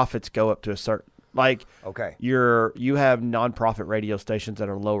 nonprofits go up to a certain, like, Okay. you have nonprofit radio stations that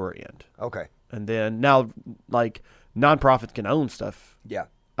are lower end, Okay. and then now like nonprofits can own stuff Yeah.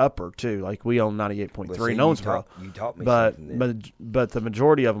 upper too. Like we own 98.3 Well, see, in you Owensboro, taught me but something. Then. but the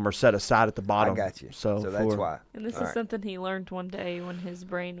majority of them are set aside at the I bottom. got you. So that's for why. And this All is right. something he learned one day when his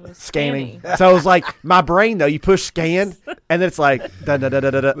brain was scanning. So it was like my brain though. You push scan, and then it's like da da da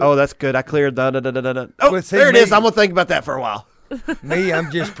da da. Oh, that's good. I cleared. Da da da da da. Oh, Well, see, there it is. me- I'm gonna think about that for a while. Me,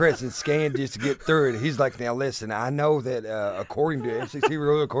 I'm just pressing scan just to get through it. He's like, now listen, I know that according to FCC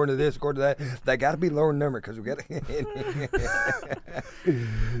rule, according to this, according to that, they got to be lower number because we got to.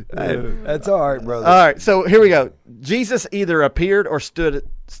 That's all right, brother. All right, so here we go. Jesus either appeared or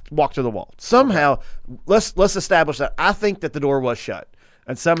walked to the wall. Somehow, let's establish that. I think that the door was shut,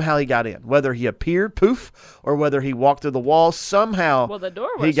 and somehow he got in. Whether he appeared, poof, or whether he walked through the wall, somehow Well, the door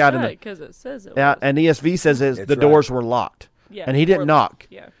he was got shut in. because it says it Yeah, was. and ESV says That's the right. doors were locked, Yeah, and he didn't or- knock.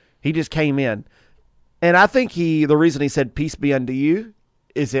 Yeah. He just came in, and I think the reason he said "Peace be unto you"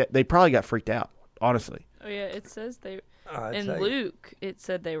 is that they probably got freaked out. Honestly, Oh yeah, it says they I'd in say- Luke. It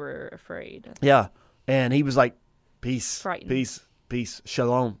said they were afraid. yeah, and he was like, "Peace, Frightened. peace, peace,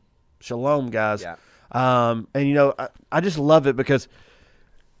 shalom, shalom, guys." Yeah. And you know, I just love it because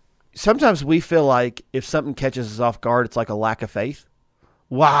sometimes we feel like if something catches us off guard, it's like a lack of faith.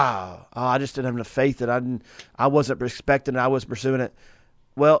 Wow, I just didn't have enough faith that I wasn't expecting it. I was pursuing it.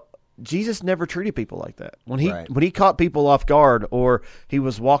 Well, Jesus never treated people like that. When Right. he caught people off guard or he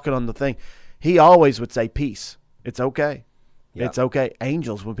was walking on the thing, he always would say, "Peace. It's okay. Yeah. It's okay."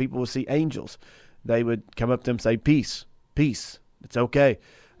 Angels, when people would see angels, they would come up to them and say, "Peace, peace. It's okay."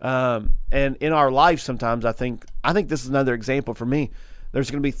 And in our life, sometimes I think this is another example for me. There's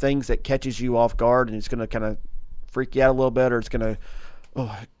going to be things that catches you off guard, and it's going to kind of freak you out a little bit, or it's going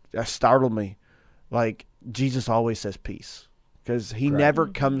to, that startled me. Like Jesus always says peace because he Right. never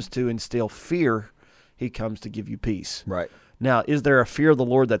comes to instill fear. He comes to give you peace. Right. Now, is there a fear of the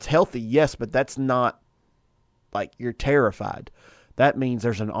Lord that's healthy? Yes, but that's not like you're terrified. That means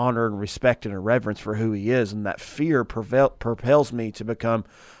there's an honor and respect and a reverence for who he is, and that fear propels me to become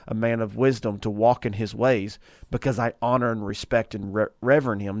a man of wisdom, to walk in his ways, because I honor and respect and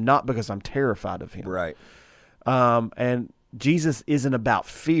reverend him, not because I'm terrified of him. Right. And Jesus isn't about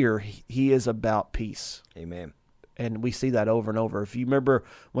fear. He is about peace. Amen. And we see that over and over. If you remember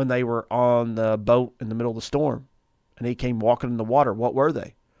when they were on the boat in the middle of the storm and he came walking in the water, what were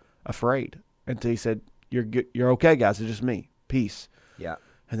they? Afraid. Until he said, you're good, you're okay, guys. It's just me. Peace. Yeah.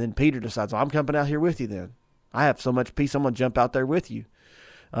 And then Peter decides, I'm coming out here with you then. I have so much peace, I'm going to jump out there with you.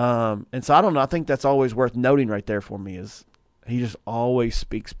 And so I don't know. I think that's always worth noting right there for me is he just always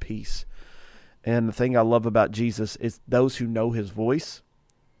speaks peace. And the thing I love about Jesus is those who know his voice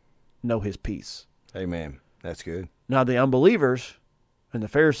know his peace. Amen. That's good. Now, the unbelievers and the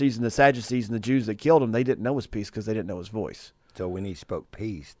Pharisees and the Sadducees and the Jews that killed him, they didn't know his peace because they didn't know his voice. So when he spoke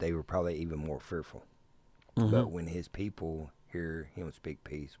peace, they were probably even more fearful. Mm-hmm. But when his people hear him speak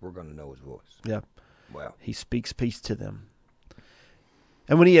peace, we're going to know his voice. Yeah. Wow. He speaks peace to them.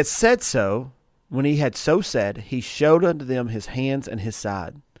 And when he had said so, when he had so said, he showed unto them his hands and his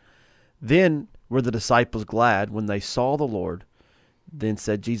side. Then were the disciples glad when they saw the Lord. Then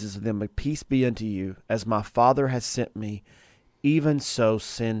said Jesus to them, peace be unto you, as my Father has sent me, even so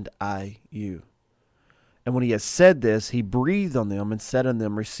send I you. And when he had said this, he breathed on them and said unto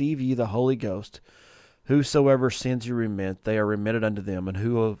them, receive ye the Holy Ghost. Whosoever sins you remit, they are remitted unto them, and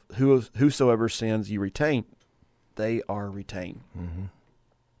whosoever sins you retain, they are retained. Mm-hmm.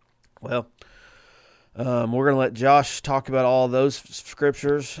 Well, we're going to let Josh talk about all those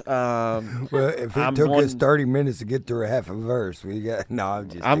scriptures. Well, if it took us 30 minutes to get through a half a verse,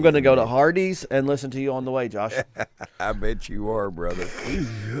 I'm going to go to Hardee's and listen to you on the way, Josh. I bet you are, brother.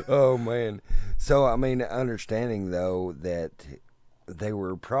 Oh, man. So, I mean, understanding, though, that they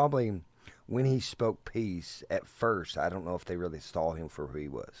were probably, when he spoke peace, at first, I don't know if they really saw him for who he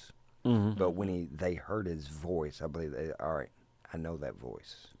was. Mm-hmm. But when they heard his voice, I believe, all right, I know that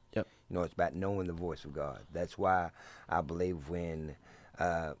voice. Yep. You know, it's about knowing the voice of God. That's why I believe when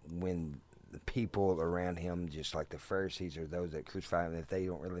the people around him, just like the Pharisees or those that crucify him, if they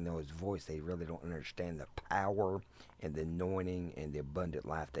don't really know his voice, they really don't understand the power and the anointing and the abundant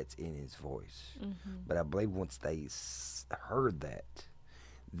life that's in his voice. Mm-hmm. But I believe once they heard that,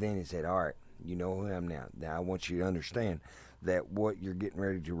 then he said, all right, you know who I am now. Now I want you to understand that what you're getting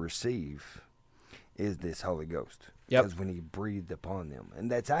ready to receive is this Holy Ghost. Yep. Because when he breathed upon them. And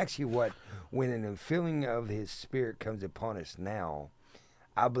that's actually what, when an infilling of his Spirit comes upon us now,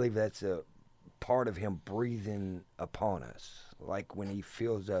 I believe that's a part of him breathing upon us. Like when he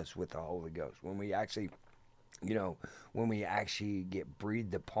fills us with the Holy Ghost. When we actually, when we actually get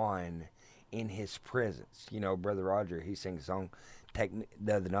breathed upon in his presence. You know, Brother Roger, he sings a song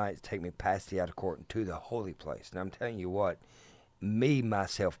the other night, take me past the outer court into the holy place. And I'm telling you what,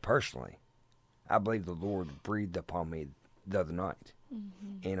 myself personally, I believe the Lord breathed upon me the other night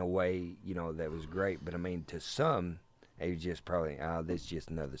in a way, that was great. But I mean, to some, it was just probably, this is just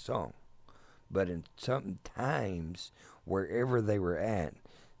another song. But in sometimes, wherever they were at,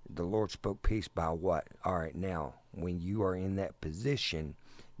 the Lord spoke peace by what? All right, now, when you are in that position,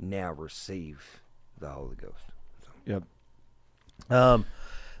 now receive the Holy Ghost. So. Yep.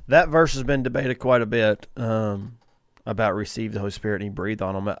 That verse has been debated quite a bit. About receive the Holy Spirit and he breathed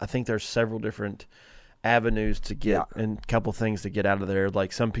on them. I think there's several different avenues to get and a couple things to get out of there.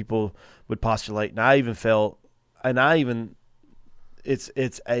 Like some people would postulate, and I even felt,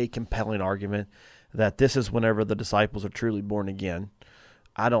 it's a compelling argument that this is whenever the disciples are truly born again.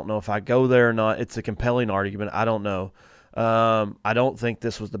 I don't know if I go there or not. It's a compelling argument. I don't know. I don't think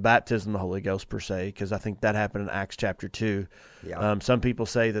this was the baptism of the Holy Ghost per se, because I think that happened in Acts chapter 2. Yeah. Some people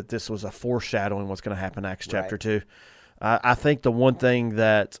say that this was a foreshadowing what's going to happen in Acts chapter 2. I think the one thing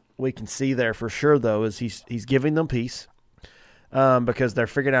that we can see there for sure, though, is he's giving them peace because they're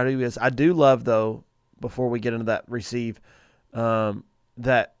figuring out who he is. I do love, though, before we get into that receive,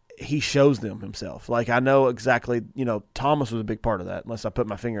 that he shows them himself. Like, I know exactly, Thomas was a big part of that, unless I put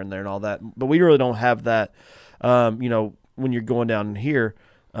my finger in there and all that. But we really don't have that, when you're going down here,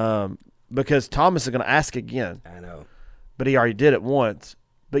 because Thomas is going to ask again. I know. But he already did it once.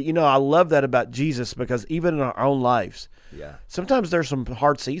 But, I love that about Jesus, because even in our own lives, sometimes there's some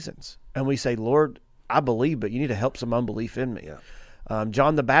hard seasons. And we say, Lord, I believe, but you need to help some unbelief in me. Yeah.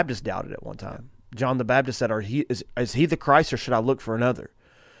 John the Baptist doubted at one time. John the Baptist said, is he the Christ, or should I look for another?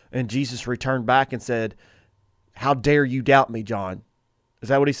 And Jesus returned back and said, how dare you doubt me, John? Is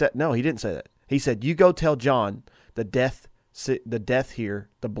that what he said? No, he didn't say that. He said, you go tell John the deaf hear,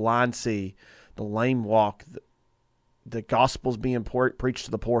 the blind see, the lame walk, the gospel's being preached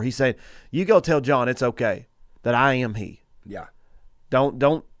to the poor. He said, you go tell John it's okay that I am he. Yeah.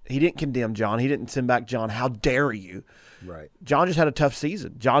 He didn't condemn John. He didn't send back John. How dare you? Right. John just had a tough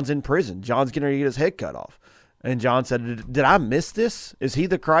season. John's in prison. John's getting ready to get his head cut off. And John said, did I miss this? Is he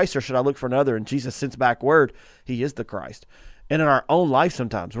the Christ, or should I look for another? And Jesus sends back word, he is the Christ. And in our own life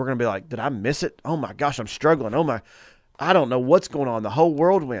sometimes, we're going to be like, did I miss it? Oh my gosh, I'm struggling. Oh my, I don't know what's going on. The whole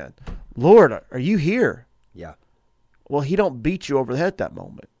whirlwind. Lord, are you here? Yeah. Well, he don't beat you over the head at that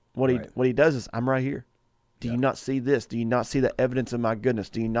moment. What he does is, I'm right here. Do you not see this? Do you not see the evidence of my goodness?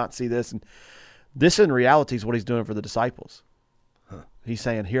 Do you not see this? And this in reality is what he's doing for the disciples. Huh. He's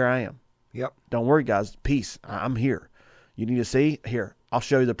saying, here I am. Yep. Don't worry, guys. Peace. I'm here. You need to see? Here. I'll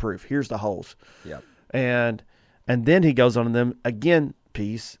show you the proof. Here's the holes. Yep. And then he goes on to them, again,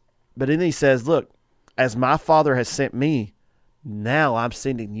 peace. But then he says, look, as my Father has sent me, now I'm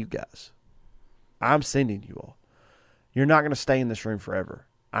sending you guys. I'm sending you all. You're not going to stay in this room forever.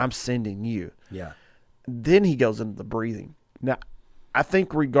 I'm sending you. Yeah. Then he goes into the breathing. Now, I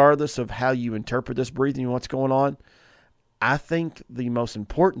think regardless of how you interpret this breathing and what's going on, I think the most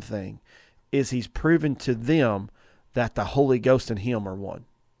important thing is he's proven to them that the Holy Ghost and him are one.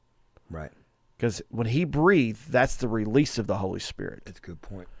 Right. Because when he breathed, that's the release of the Holy Spirit. That's a good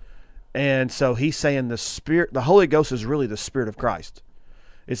point. And so he's saying the Holy Ghost is really the Spirit of Christ.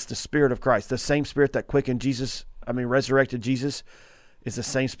 It's the Spirit of Christ. The same Spirit that resurrected Jesus is the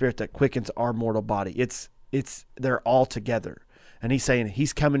same Spirit that quickens our mortal body. They're all together. And he's saying,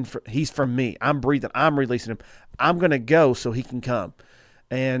 he's from me. I'm breathing. I'm releasing him. I'm going to go so he can come.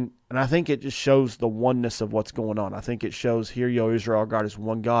 And I think it just shows the oneness of what's going on. I think it shows, hear ye, O Israel, our God is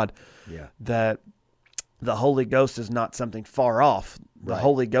one God. Yeah. That the Holy Ghost is not something far off. The Right.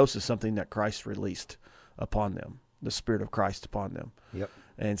 Holy Ghost is something that Christ released upon them, the Spirit of Christ upon them. Yep.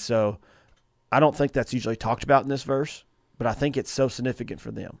 And so I don't think that's usually talked about in this verse, but I think it's so significant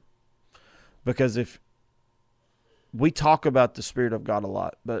for them. Because if we talk about the Spirit of God a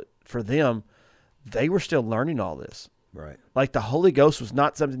lot, but for them, they were still learning all this. Right. Like the Holy Ghost was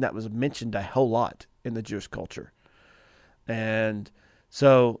not something that was mentioned a whole lot in the Jewish culture. And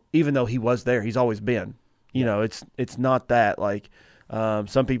so even though he was there, he's always been, you know, it's not that like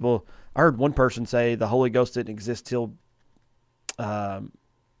some people, I heard one person say the Holy Ghost didn't exist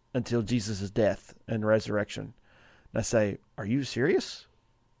until Jesus' death and resurrection. And I say, are you serious?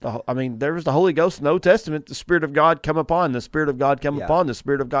 There was the Holy Ghost in the Old Testament. The Spirit of God come upon. The Spirit of God come upon. The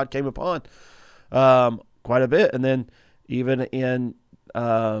Spirit of God came upon quite a bit. And then even in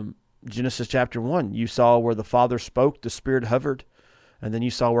Genesis chapter 1, you saw where the Father spoke, the Spirit hovered. And then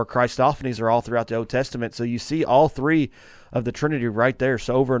you saw where Christophanies are all throughout the Old Testament. So you see all three of the Trinity right there,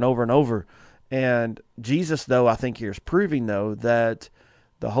 so over and over and over. And Jesus, though, I think here is proving, though, that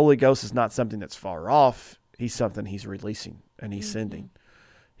the Holy Ghost is not something that's far off. He's something he's releasing and he's sending.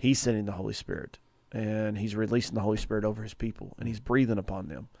 He's sending the Holy Spirit, and he's releasing the Holy Spirit over his people, and he's breathing upon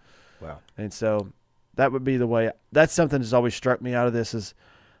them. Wow. And so that would be the way. That's something that's always struck me out of this is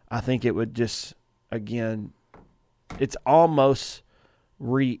I think it would just, again, it's almost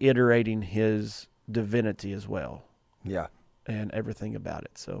reiterating his divinity as well. Yeah. And everything about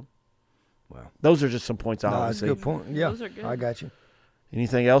it. So wow. Those are just some points I No, always that's a see. good point. Yeah. Those are good. I got you.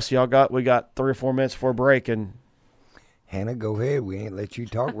 Anything else y'all got? We got 3 or 4 minutes before break, and Hannah, go ahead. We ain't let you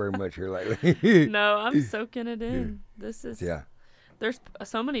talk very much here lately. No, I'm soaking it in. This is Yeah. There's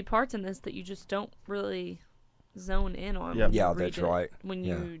so many parts in this that you just don't really zone in on. Yep. When you Yeah, read that's it, right. When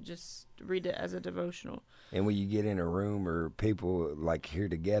Yeah. you just read it as a devotional. And when you get in a room or people like here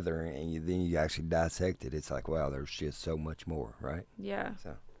together and then you actually dissect it, it's like, wow, there's just so much more, right? Yeah.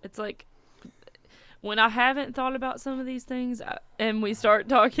 So It's like when I haven't thought about some of these things and we start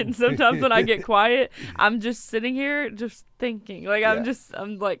talking, sometimes when I get quiet, I'm just sitting here just thinking. Like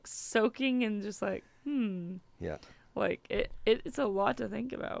I'm like soaking and just like, yeah, like it's a lot to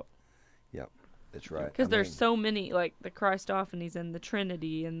think about. yep, that's right. Because there's so many, like the Christophanies and the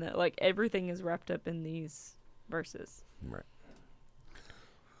Trinity and the, like everything is wrapped up in these verses. right.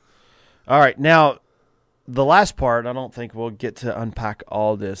 all right, now the last part, I don't think we'll get to unpack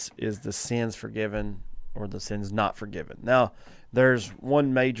all this, is the sins forgiven or the sins not forgiven. Now, there's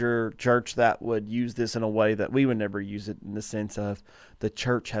one major church that would use this in a way that we would never use it, in the sense of the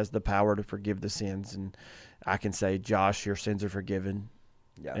church has the power to forgive the sins. And I can say, Josh, your sins are forgiven.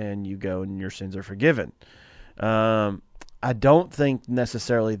 Yeah. And you go and your sins are forgiven. I don't think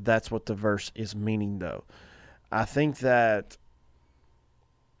necessarily that's what the verse is meaning, though. I think that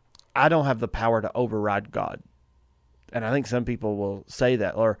I don't have the power to override God. And I think some people will say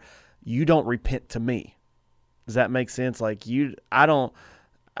that, or you don't repent to me. Does that make sense? Like Josh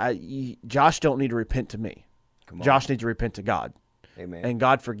don't need to repent to me. Come on. Josh needs to repent to God. Amen. And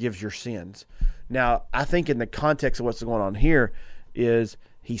God forgives your sins. Now, I think in the context of what's going on here is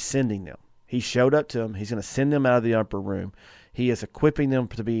he's sending them. He showed up to them. He's going to send them out of the upper room. He is equipping them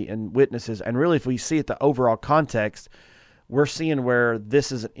to be in witnesses. And really, if we see it the overall context, we're seeing where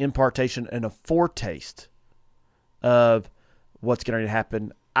this is an impartation and a foretaste of what's going to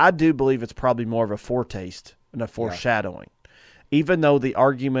happen. I do believe it's probably more of a foretaste and a foreshadowing. Even though the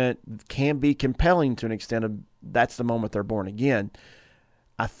argument can be compelling to an extent of that's the moment they're born again,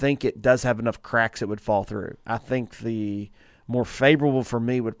 I think it does have enough cracks it would fall through. I think the more favorable for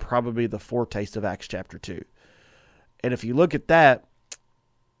me would probably be the foretaste of Acts chapter 2. And if you look at that,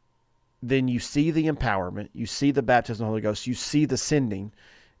 then you see the empowerment, you see the baptism of the Holy Ghost, you see the sending,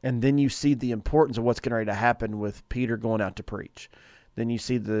 and then you see the importance of what's getting ready to happen with Peter going out to preach. Then you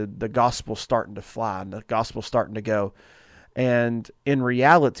see the gospel starting to fly and the gospel starting to go. And in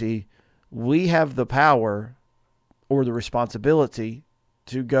reality, we have the power or the responsibility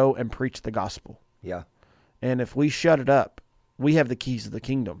to go and preach the gospel. Yeah. And if we shut it up, we have the keys of the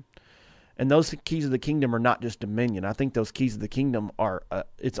kingdom. And those keys of the kingdom are not just dominion. I think those keys of the kingdom are,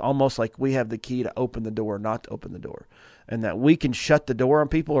 it's almost like we have the key to open the door, not to open the door. And that we can shut the door on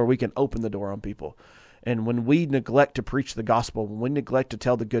people or we can open the door on people. And when we neglect to preach the gospel, when we neglect to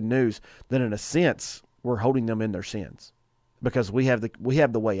tell the good news, then in a sense, we're holding them in their sins because we have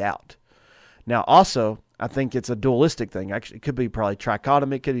the way out. Now, also, I think it's a dualistic thing. Actually, it could be probably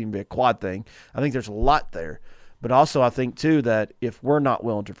trichotomy. It could even be a quad thing. I think there's a lot there. But also, I think, too, that if we're not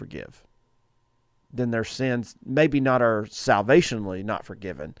willing to forgive, then their sins maybe not are salvationally not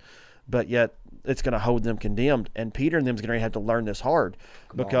forgiven, but yet it's going to hold them condemned. And Peter and them is going to have to learn this hard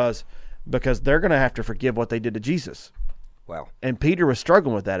because they're going to have to forgive what they did to Jesus. Wow. And Peter was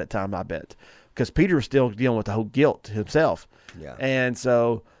struggling with that at times, I bet, because Peter was still dealing with the whole guilt himself. Yeah. And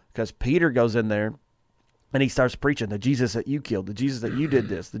so, because Peter goes in there and he starts preaching the Jesus that you killed, the Jesus that you did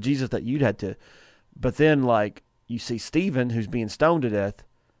this, the Jesus that you had to. But then, like, you see Stephen, who's being stoned to death,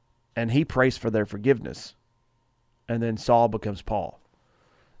 and he prays for their forgiveness. And then Saul becomes Paul.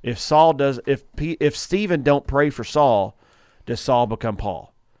 If Stephen don't pray for Saul, does Saul become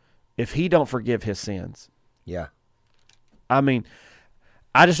Paul? If he don't forgive his sins. Yeah. I mean,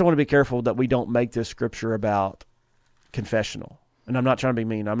 I just want to be careful that we don't make this scripture about confessional. And I'm not trying to be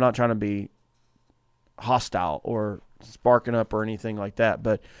mean. I'm not trying to be hostile or sparking up or anything like that.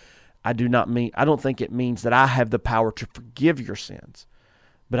 But I don't think it means that I have the power to forgive your sins.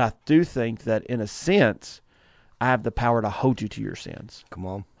 But I do think that in a sense, I have the power to hold you to your sins. Come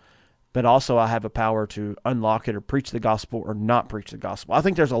on. But also I have a power to unlock it or preach the gospel or not preach the gospel. I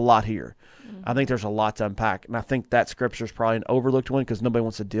think there's a lot here. Mm-hmm. I think there's a lot to unpack. And I think that scripture is probably an overlooked one because nobody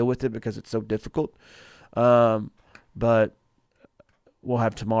wants to deal with it because it's so difficult. But we'll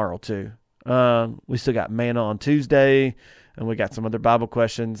have tomorrow too. We still got manna on Tuesday, and we got some other Bible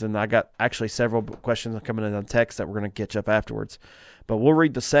questions. And I got actually several questions coming in on text that we're going to catch up afterwards. But we'll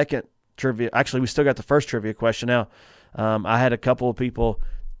read the second trivia. Actually, we still got the first trivia question now. I had a couple of people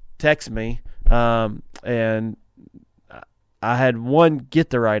text me, and I had one get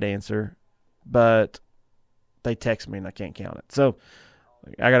the right answer, but they text me and I can't count it. So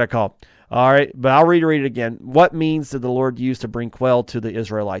I got a call. All right, but I'll read it again. What means did the Lord use to bring quail to the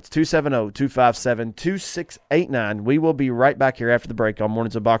Israelites? 270-257-2689. We will be right back here after the break on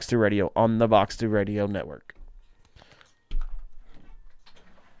Mornings of Box 2 Radio on the Box 2 Radio Network.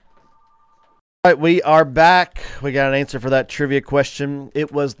 All right, we are back. We got an answer for that trivia question.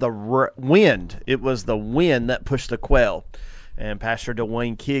 It was the wind. It was the wind that pushed the quail. And Pastor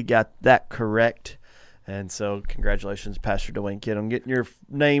Dwayne Kidd got that correct. And so congratulations, Pastor Dwayne Kidd, on getting your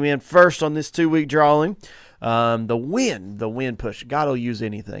name in first on this 2-week drawing. The wind push. God will use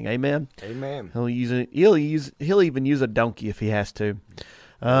anything. Amen. Amen. He'll use it. He'll even use a donkey if he has to.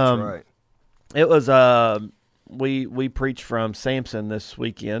 That's right. It was we preached from Samson this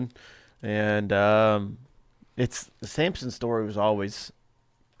weekend. And it's the Samson story was always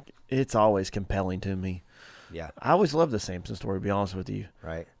compelling to me. Yeah. I always loved the Samson story, to be honest with you.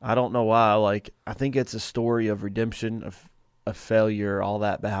 Right. I don't know why. I think it's a story of redemption, of failure, all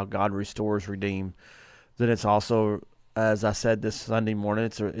that, but how God restores, redeem. Then it's also, as I said this Sunday morning,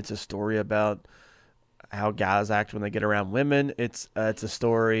 it's a story about how guys act when they get around women. It's a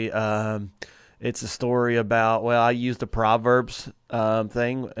story. It's a story about, I use the Proverbs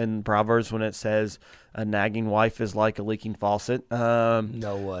thing in Proverbs when it says a nagging wife is like a leaking faucet.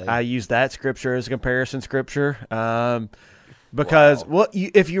 No way. I use that scripture as a comparison scripture because,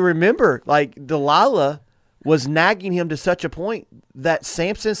 if you remember, like Delilah was nagging him to such a point that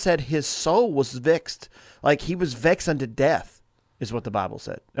Samson said his soul was vexed. Like he was vexed unto death is what the Bible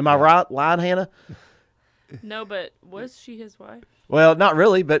said. Am I right, lying, Hannah? No, but was she his wife? Well, not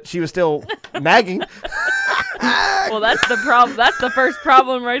really, but she was still nagging. Well, that's the problem. That's the first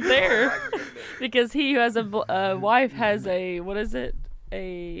problem right there. Because he who has a wife has what is it?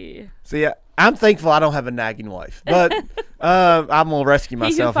 See, I'm thankful I don't have a nagging wife, but I'm gonna rescue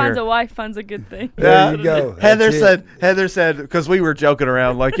myself he who finds here. a wife finds a good thing. There you go. Heather said, because we were joking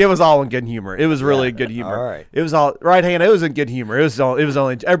around, like it was all in good humor. It was really good humor. All right. It was all right, Hannah. It was in good humor. It was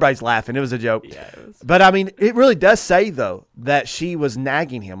only everybody's laughing. It was a joke. Yeah, it was. But I mean, it really does say though that she was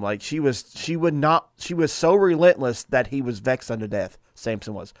nagging him. Like she was so relentless that he was vexed unto death.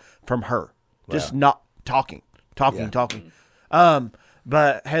 Samson was from her, just not talking.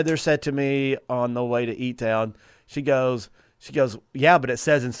 But Heather said to me on the way to E-Town, she goes, yeah, but it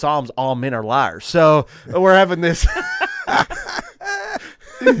says in Psalms all men are liars. So we're having this.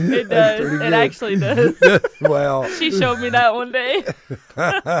 It does. It actually does. Well, She showed me that one day.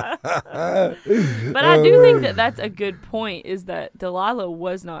 But I do think that that's a good point, is that Delilah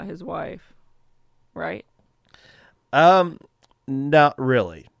was not his wife, right? Not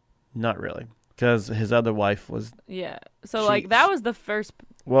really, because his other wife was. Yeah. So like that was the first.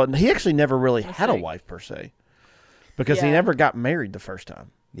 Well, he actually never really had a Mistake. wife per se, because he Yeah. never got married the first time.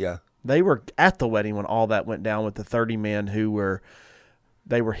 yeah. They were at the wedding when all that went down with the 30 men he was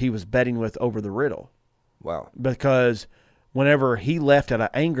betting with over the riddle. Wow. Because whenever he left out of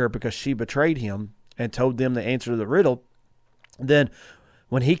anger because she betrayed him and told them the answer to the riddle, then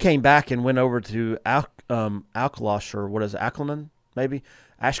when he came back and went over to Alkalosh, or what is it, Ashkelon, maybe?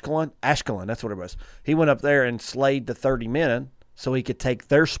 Ashkelon, that's what it was. He went up there and slayed the 30 men so he could take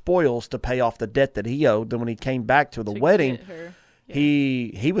their spoils to pay off the debt that he owed. Then when he came back to the wedding, Get her. Yeah.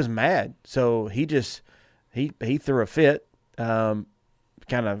 he was mad. So he threw a fit, kind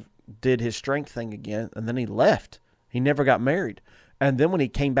of did his strength thing again, and then he left. He never got married. And then when he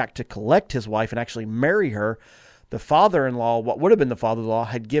came back to collect his wife and actually marry her, the father-in-law, what would have been the father-in-law,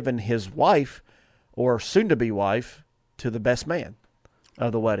 had given his wife, or soon-to-be wife, to the best man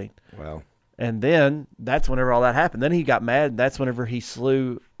of the wedding. Wow. And then that's whenever all that happened. Then he got mad. And that's whenever he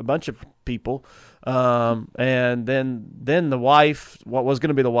slew a bunch of people. And then the wife, what was going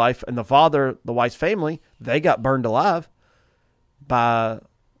to be the wife, and the wife's family, they got burned alive by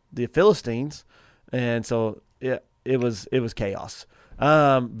the Philistines. And so it was chaos.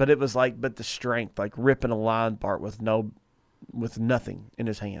 But it was but the strength, like ripping a lion apart with nothing in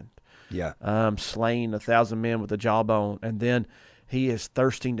his hand. Yeah. Slaying 1,000 men with a jawbone, and then he is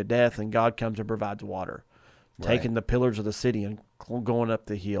thirsting to death, and God comes and provides water, taking the pillars of the city and going up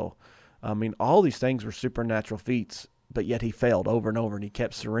the hill. I mean, all these things were supernatural feats, but yet he failed over and over, and he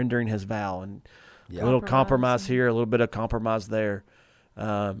kept surrendering his vow, and a little compromise here, a little bit of compromise there.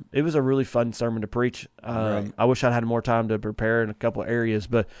 It was a really fun sermon to preach. I wish I'd had more time to prepare in a couple of areas,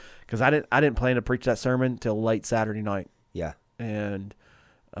 but because I didn't plan to preach that sermon till late Saturday night. Yeah. And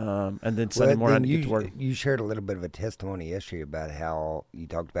then Sunday morning I had to get to work. You shared a little bit of a testimony yesterday about how you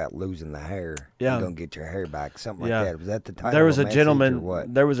talked about losing the hair. Yeah. And don't get your hair back, something like Yeah. that. Was that the title? There was of a the message, gentleman. or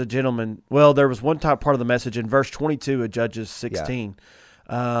what? There was a gentleman. Well, there was one part of the message in verse 22 of Judges 16.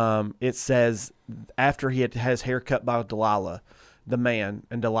 It says after he had his hair cut by Delilah, the man,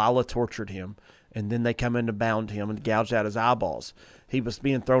 and Delilah tortured him, and then they come in to bound him and gouged out his eyeballs. He was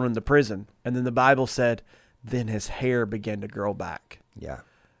being thrown into prison, and then the Bible said, then his hair began to grow back. Yeah.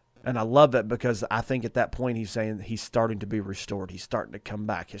 And I love that because I think at that point he's saying he's starting to be restored. He's starting to come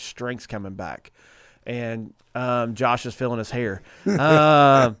back. His strength's coming back. And Josh is feeling his hair.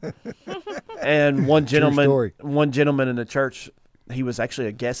 And one gentleman in the church, he was actually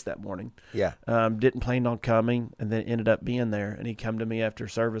a guest that morning. Yeah. Didn't plan on coming, and then ended up being there. And he come to me after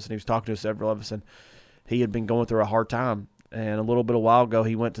service, and he was talking to several of us, and he had been going through a hard time. And a little bit a while ago,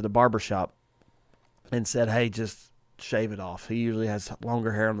 he went to the barber shop and said, hey, just shave it off. He usually has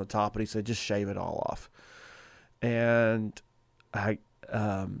longer hair on the top, but he said, just shave it all off. And I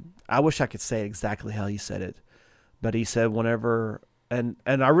wish I could say exactly how he said it, but he said whenever, and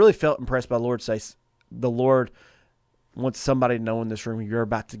I really felt impressed by the Lord say, the Lord wants somebody to know in this room, you're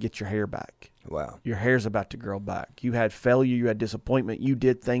about to get your hair back. Wow. Your hair's about to grow back. You had failure. You had disappointment. You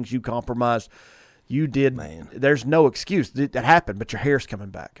did things. You compromised. You did. Man. There's no excuse. That happened, but your hair's coming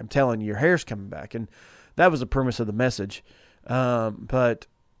back. I'm telling you, your hair's coming back. And that was the premise of the message. But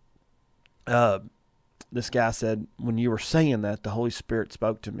this guy said, when you were saying that, the Holy Spirit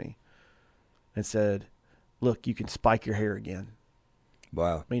spoke to me and said, look, you can spike your hair again.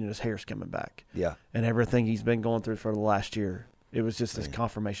 Wow. Meaning his hair's coming back. Yeah. And everything he's been going through for the last year, it was just this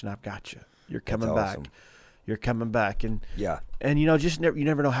confirmation, I've got you. You're coming back. Awesome. You're coming back. And Yeah. and you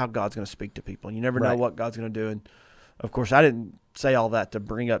never know how God's going to speak to people. You never know Right. what God's going to do. And of course, I didn't say all that to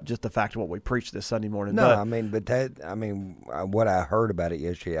bring up just the fact of what we preached this Sunday morning. No, but what I heard about it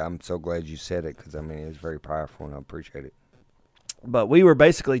yesterday, I'm so glad you said it because, it was very powerful and I appreciate it. But we were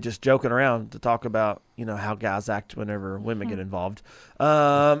basically just joking around to talk about, how guys act whenever women get involved.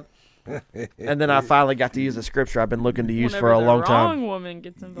 And then I finally got to use a scripture I've been looking to use Whenever for a the long time. wrong woman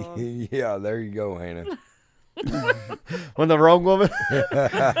gets involved. Yeah, there you go, Hannah. When the wrong woman.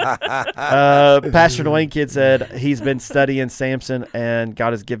 Pastor Dwayne Kidd said he's been studying Samson and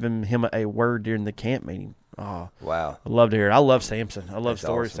God has given him a word during the camp meeting. Oh, Wow. I love to hear it. I love Samson. I love That's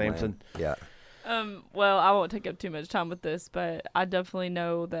stories, awesome, man. Samson. Yeah. Well, I won't take up too much time with this, but I definitely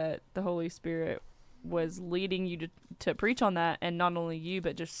know that the Holy Spirit was leading you to preach on that, and not only you,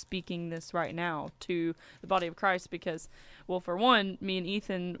 but just speaking this right now to the body of Christ. Because, well, for one, me and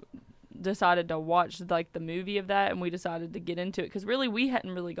Ethan decided to watch the movie of that, and we decided to get into it because really we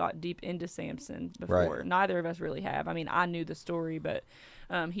hadn't really got deep into Samson before. Right. Neither of us really have. I mean, I knew the story, but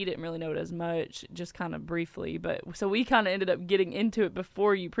he didn't really know it as much, just kind of briefly. But so we kind of ended up getting into it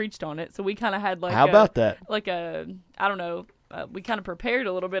before you preached on it. So we kind of had How about that? I don't know. We kind of prepared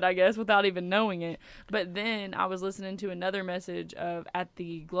a little bit, I guess, without even knowing it. But then I was listening to another message at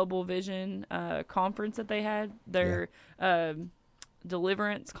the Global Vision conference that they had, their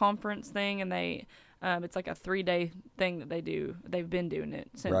deliverance conference thing, and they it's like a 3-day thing that they do. They've been doing it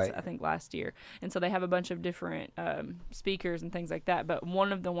since I think last year, and so they have a bunch of different speakers and things like that. But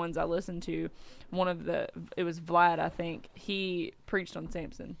one of the ones I listened to, it was Vlad, I think. He preached on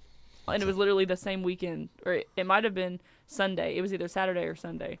Samson, and it was literally the same weekend, or it might have been Sunday. It was either Saturday or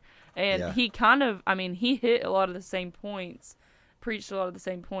Sunday, and he kind of, he hit a lot of the same points. Preached a lot of the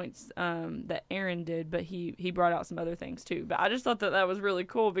same points that Aaron did, but he brought out some other things too. But I just thought that was really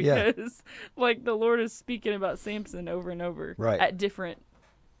cool because the Lord is speaking about Samson over and over at different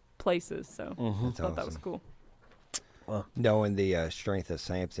places. So I thought that was cool. Well, knowing the strength of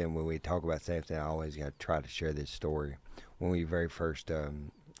Samson, when we talk about Samson, I always got to try to share this story. When we very first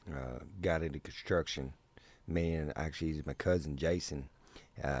got into construction, me and actually my cousin Jason,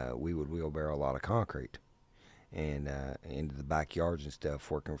 we would wheelbarrow a lot of concrete. And into the backyards and stuff,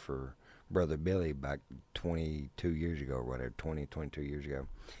 working for Brother Billy back 22 years ago or whatever, 22 years ago.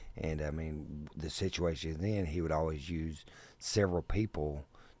 And, the situation then, he would always use several people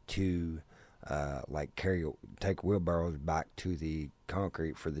to, take wheelbarrows back to the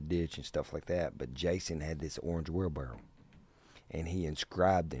concrete for the ditch and stuff like that. But Jason had this orange wheelbarrow, and he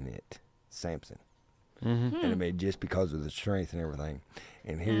inscribed in it Samson. Mm-hmm. And just because of the strength and everything.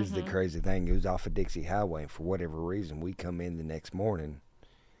 And here's the crazy thing. It was off of Dixie Highway, and for whatever reason, we come in the next morning,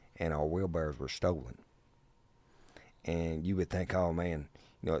 and our wheelbarrows were stolen. And you would think, oh, man,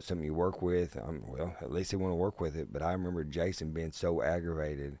 it's something you work with. Well, at least they want to work with it. But I remember Jason being so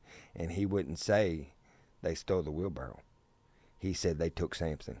aggravated, and he wouldn't say they stole the wheelbarrow. He said they took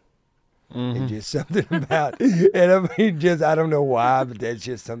Samson. And just something about, and I don't know why, but that's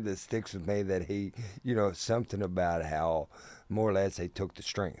just something that sticks with me, that he, something about how more or less they took the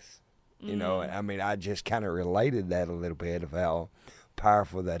strength, I just kind of related that a little bit of how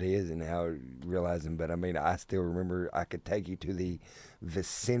powerful that is and how realizing, but I still remember I could take you to the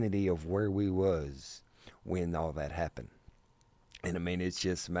vicinity of where we was when all that happened. And it's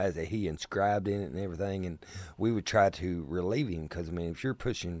just amazing. He inscribed in it and everything, and we would try to relieve him because, if you're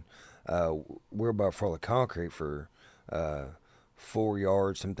pushing wheelbarrow full of concrete for 4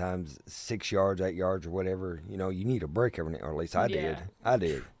 yards, sometimes 6 yards, 8 yards, or whatever, you need a break every now, or at least I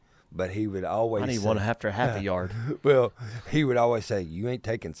did. But he would always I need one after half a yard. Well, he would always say, "You ain't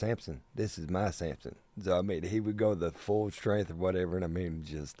taking Samson. This is my Samson." So he would go the full strength of whatever, and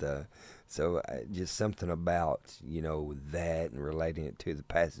just just something about that and relating it to the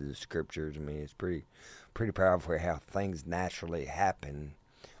passage of scriptures. It's pretty powerful how things naturally happen.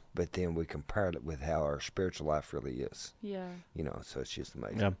 But then we compare it with how our spiritual life really is. Yeah. So it's just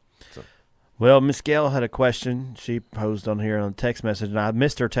amazing. Yeah. So. Well, Miss Gail had a question she posed on here on a text message, and I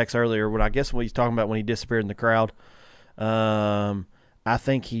missed her text earlier when he's talking about when he disappeared in the crowd. I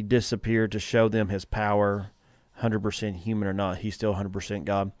think he disappeared to show them his power, 100% human or not. He's still 100%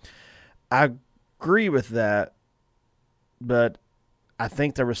 God. I agree with that, but I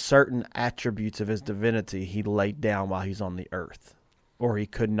think there were certain attributes of his divinity he laid down while he's on the earth. Or he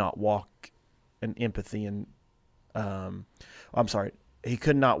could not walk in empathy and, he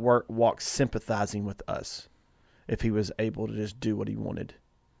could not walk sympathizing with us if he was able to just do what he wanted.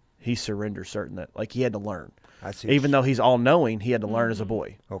 He surrendered certain that, he had to learn. Even though he's all knowing, he had to learn as a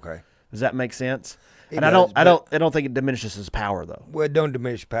boy. Okay. Does that make sense? And I don't think it diminishes his power though. Well, it don't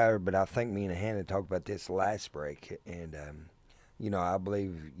diminish power, but I think me and Hannah talked about this last break, and I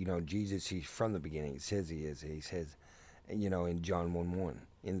believe Jesus. He's from the beginning. It says he is. He says. In John 1:1,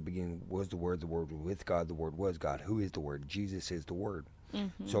 in the beginning was the Word was with God, the Word was God. Who is the Word? Jesus is the Word.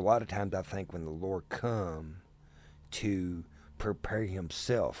 Mm-hmm. So a lot of times I think when the Lord come to prepare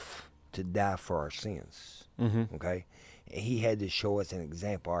himself to die for our sins. Mm-hmm. Okay? He had to show us an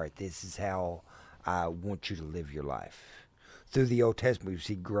example. All right, this is how I want you to live your life. Through the Old Testament, we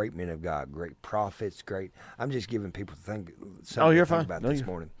see great men of God, great prophets, great. I'm just giving people something you're to think fine. about No, this you're-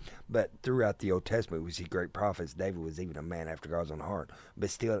 morning. But throughout the Old Testament, we see great prophets. David was even a man after God's own heart. But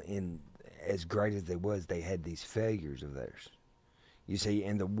still, in as great as they was, they had these failures of theirs. You see,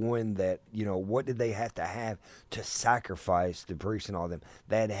 and the one that, what did they have to sacrifice the priests and all them?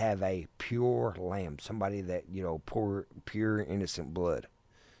 They had to have a pure lamb, somebody that, pour pure, innocent blood.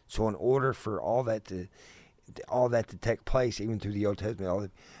 So in order for all that to take place, even through the Old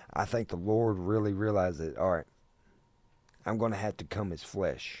Testament, I think the Lord really realized that, all right, I'm going to have to come as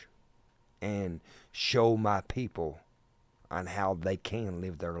flesh and show my people on how they can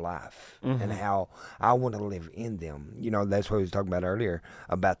live their life and how I want to live in them. That's what we was talking about earlier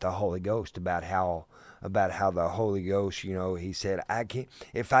about the Holy Ghost, about how the Holy Ghost, he said, I can't,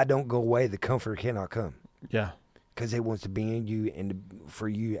 if I don't go away, the Comforter cannot come. Yeah. Because it wants to be in you and for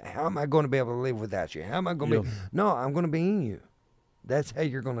you. How am I going to be able to live without you? How am I going to be? No, I'm going to be in you. That's how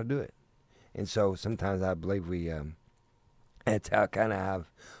you're going to do it. And so sometimes I believe that's how kind of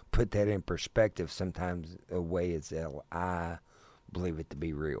I've put that in perspective sometimes a way as I believe it to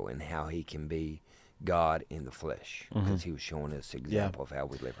be real and how he can be God in the flesh because he was showing us an example of how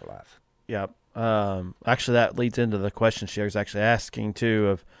we live our life. Yeah. Actually, that leads into the question she was actually asking, too,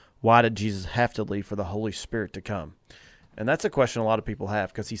 of why did Jesus have to leave for the Holy Spirit to come? And that's a question a lot of people have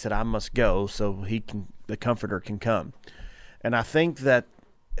because he said, I must go so the Comforter can come. And I think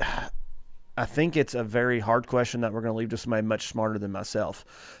it's a very hard question that we're going to leave to somebody much smarter than myself.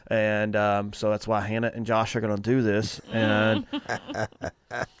 And so that's why Hannah and Josh are going to do this. And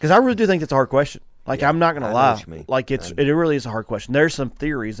because I really do think it's a hard question. Like, I'm not going to lie. Like, it really is a hard question. There's some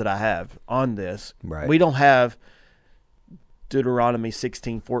theories that I have on this. Right. We don't have Deuteronomy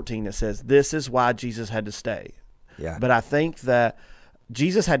 16:14 that says this is why Jesus had to stay. Yeah. But I think that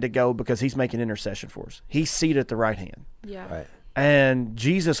Jesus had to go because he's making intercession for us. He's seated at the right hand. Yeah. Right. And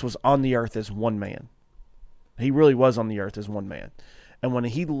Jesus was on the earth as one man. He really was on the earth as one man. And when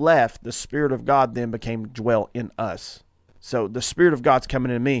he left, the Spirit of God then became dwell in us. So the Spirit of God's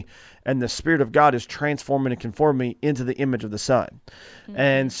coming in me, and the Spirit of God is transforming and conforming me into the image of the Son. Mm-hmm.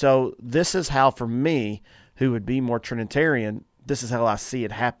 And so this is how, for me, who would be more Trinitarian, this is how I see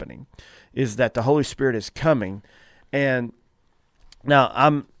it happening, is that the Holy Spirit is coming. And now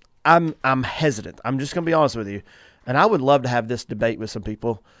I'm hesitant. I'm just going to be honest with you. And I would love to have this debate with some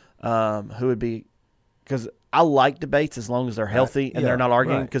people who would be, because I like debates as long as they're healthy and they're not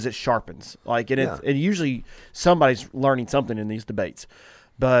arguing because it sharpens. Like, and usually somebody's learning something in these debates.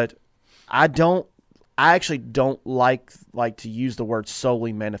 But I actually don't like to use the word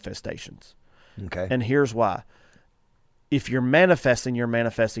solely manifestations. Okay. And here's why. If you're manifesting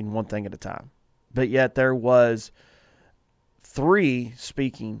one thing at a time. But yet there was 3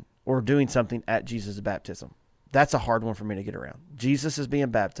 speaking or doing something at Jesus' baptism. That's a hard one for me to get around. Jesus is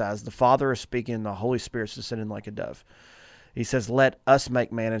being baptized. The Father is speaking. The Holy Spirit's descending like a dove. He says, let us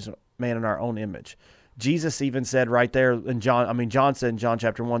make man in our own image. Jesus even said right there in John said in John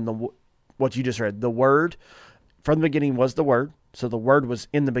chapter 1, what you just read, the Word from the beginning was the Word. So the Word was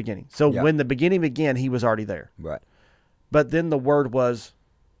in the beginning. So when the beginning began, he was already there. Right. But then the Word was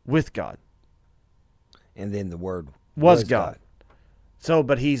with God. And then the Word was God. So,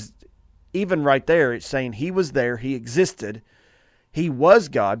 but even right there, it's saying he was there, he existed, he was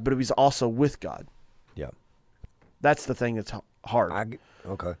God, but he was also with God. Yeah. That's the thing that's hard.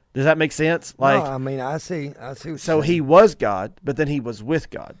 Okay. Does that make sense? Like, no, I mean, I see what you're so saying. He was God, but then he was with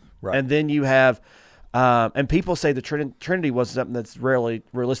God. Right. And then you have, and people say the Trinity was something that's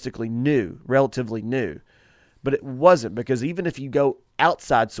relatively new. But it wasn't, because even if you go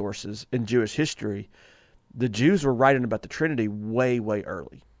outside sources in Jewish history, the Jews were writing about the Trinity way, way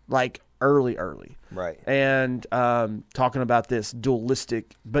early. Like early. Right. And talking about this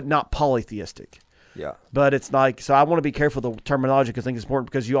dualistic, but not polytheistic. Yeah. But it's like, so I want to be careful of the terminology because I think it's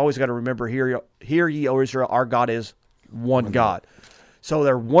important, because you always got to remember, hear ye, O Israel, our God is one God. So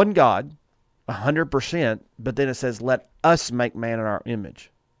they're one God, 100%, but then it says, let us make man in our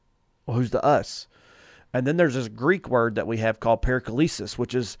image. Well, who's the us? And then there's this Greek word that we have called paraklesis,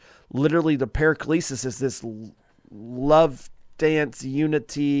 which is literally, the paraklesis is this love dance,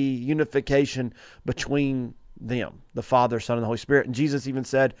 unification between them, the Father, Son, and the Holy Spirit. And Jesus even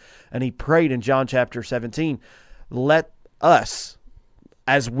said, and he prayed in John chapter 17, let us,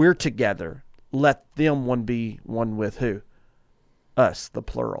 as we're together, let them be one with who? Us, the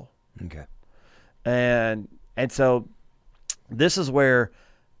plural. Okay. And so this is where,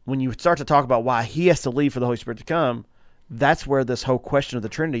 when you start to talk about why he has to leave for the Holy Spirit to come, that's where this whole question of the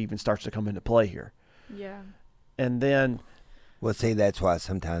Trinity even starts to come into play here. Yeah. And then, Well, see, that's why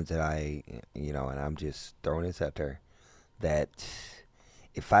sometimes that and I'm just throwing this out there, that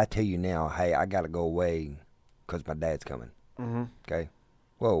if I tell you now, hey, I got to go away because my dad's coming, okay?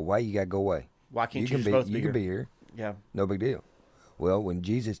 Well, why you got to go away? why can't you just both be You here? can be here. Yeah. No big deal. Well, when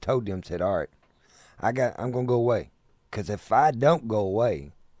Jesus told them, said, all right, I'm going to go away. Because if I don't go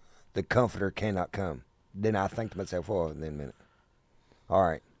away, the Comforter cannot come. Then I think to myself, oh, then a minute. All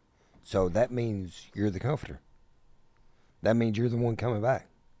right. So that means you're the Comforter. That means you're the one coming back.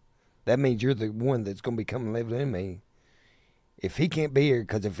 That means you're the one that's going to be coming living in me. If he can't be here,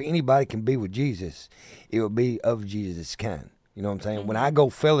 because if anybody can be with Jesus, it will be of Jesus' kind. You know what I'm saying? When I go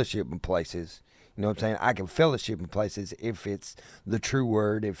fellowship in places, you know what I'm saying? I can fellowship in places if it's the true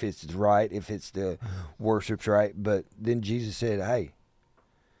word, if it's right, if it's the worship's right. But then Jesus said, hey,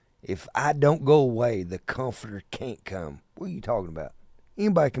 if I don't go away, the Comforter can't come. What are you talking about?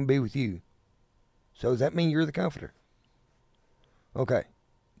 Anybody can be with you. So does that mean you're the Comforter? Okay.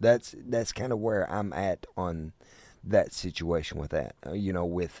 That's kind of where I'm at on that situation with that,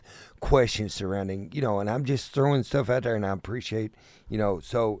 with questions surrounding, and I'm just throwing stuff out there, and I appreciate,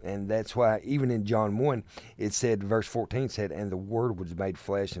 and that's why even in John 1, it said, verse 14 said, and the Word was made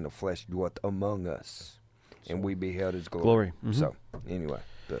flesh, and the flesh dwelt among us, and we beheld his glory. Mm-hmm. So, anyway.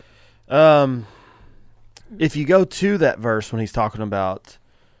 But. If you go to that verse when he's talking about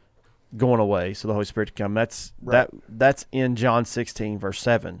going away, so the Holy Spirit can come, that's in John 16, verse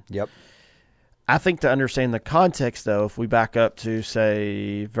 7. Yep. I think to understand the context, though, if we back up to,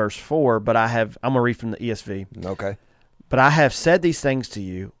 say, verse 4, I'm going to read from the ESV. Okay. But I have said these things to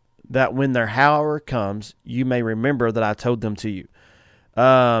you, that when their hour comes, you may remember that I told them to you.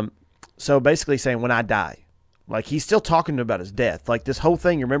 So basically saying when I die. Like, he's still talking about his death. Like, this whole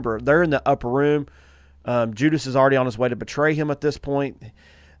thing, remember, they're in the upper room. Judas is already on his way to betray him at this point.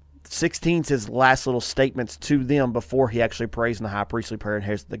 16's his last little statements to them before he actually prays in the high priestly prayer and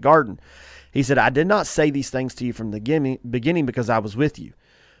heads to the garden. He said, I did not say these things to you from the beginning because I was with you.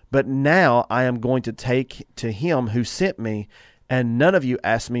 But now I am going to take to him who sent me, and none of you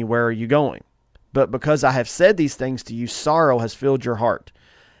asked me, where are you going? But because I have said these things to you, sorrow has filled your heart.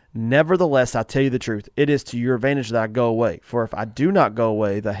 Nevertheless, I tell you the truth, it is to your advantage that I go away. For if I do not go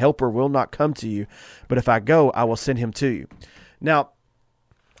away, the Helper will not come to you. But if I go, I will send him to you. Now,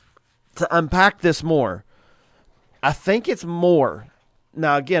 to unpack this more, I think it's more.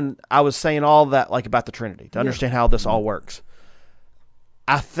 Now, again, I was saying all that like about the Trinity to understand how this all works.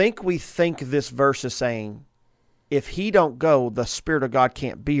 I think we think this verse is saying, if he don't go, the Spirit of God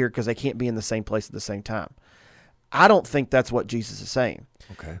can't be here because they can't be in the same place at the same time. I don't think that's what Jesus is saying.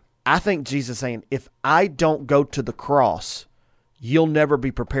 Okay. I think Jesus is saying, if I don't go to the cross, you'll never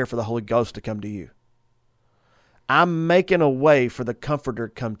be prepared for the Holy Ghost to come to you. I'm making a way for the Comforter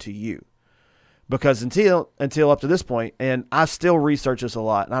to come to you. Because until up to this point, and I still research this a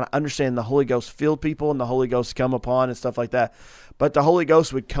lot, and I understand the Holy Ghost filled people and the Holy Ghost come upon and stuff like that, but the Holy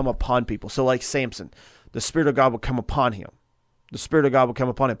Ghost would come upon people. So like Samson, the Spirit of God would come upon him. The Spirit of God would come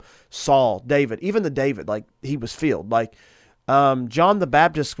upon him. Saul, David, even the David, like he was filled. Like John the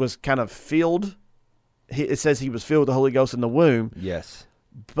Baptist was kind of filled. It says he was filled with the Holy Ghost in the womb. Yes.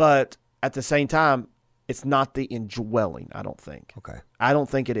 But at the same time, it's not the indwelling, I don't think. Okay. I don't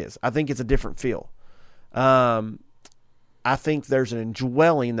think it is. I think it's a different feel. I think there's an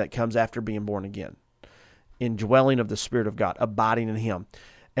indwelling that comes after being born again. Indwelling of the Spirit of God, abiding in him.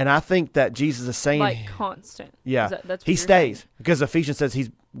 And I think that Jesus is saying... Like constant. Yeah. That's what he you're stays. saying. Because Ephesians says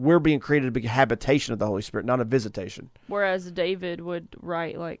we're being created to be a habitation of the Holy Spirit, not a visitation. Whereas David would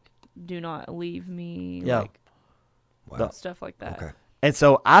write, like, do not leave me. Yeah. Like, Wow. stuff like that. Okay. And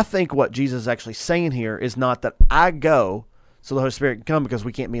so I think what Jesus is actually saying here is not that I go so the Holy Spirit can come because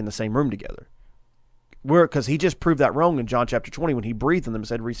we can't be in the same room together. Because he just proved that wrong in John chapter 20 when he breathed on them and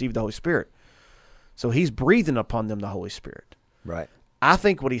said, receive the Holy Spirit. So he's breathing upon them the Holy Spirit. Right. I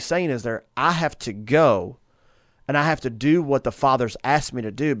think what he's saying is I have to go and I have to do what the Father's asked me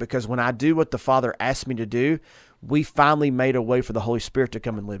to do, because when I do what the Father asked me to do, we finally made a way for the Holy Spirit to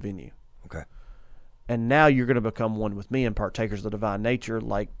come and live in you. Okay. And now you're going to become one with me and partakers of the divine nature.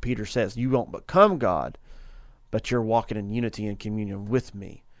 Like Peter says, you won't become God, but you're walking in unity and communion with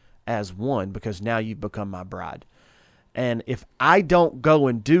me as one, because now you've become my bride. And if I don't go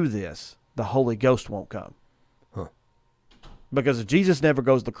and do this, the Holy Ghost won't come. Huh. Because if Jesus never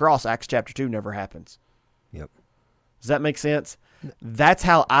goes to the cross, Acts chapter 2 never happens. Yep. Does that make sense? That's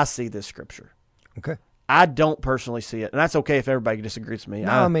how I see this scripture. Okay. I don't personally see it, and that's okay if everybody disagrees with me.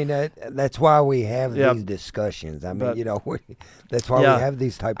 No, I mean that's why we have Yep. these discussions. I mean, But- that's why Yeah. we have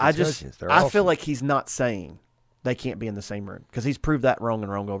these type of discussions. They're I awesome. feel like he's not saying they can't be in the same room because he's proved that wrong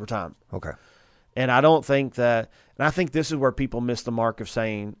and wrong over time. Okay. And I don't think that, and I think this is where people miss the mark of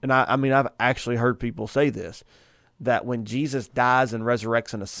saying, and I mean, I've actually heard people say this, that when Jesus dies and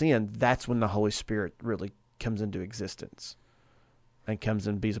resurrects and ascends, that's when the Holy Spirit really comes into existence and comes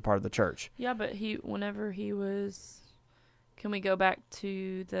and be a part of the church. Yeah, but whenever he was, can we go back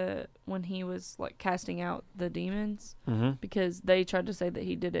to when he was like casting out the demons? Mm-hmm. Because they tried to say that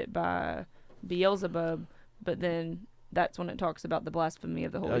he did it by Beelzebub, but then that's when it talks about the blasphemy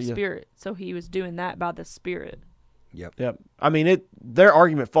of the Holy Spirit. So he was doing that by the Spirit. Yep. I mean, their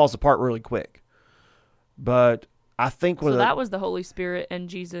argument falls apart really quick. But I think that was the Holy Spirit and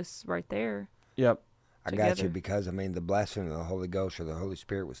Jesus right there. Yep. I got you, because, I mean, the blasphemy of the Holy Ghost or the Holy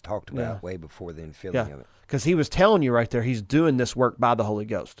Spirit was talked about way before the infilling of it. Because he was telling you right there, he's doing this work by the Holy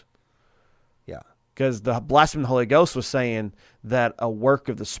Ghost. Yeah. Because the blasphemy of the Holy Ghost was saying that a work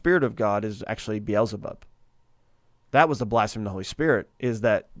of the Spirit of God is actually Beelzebub. That was the blasphemy of the Holy Spirit, is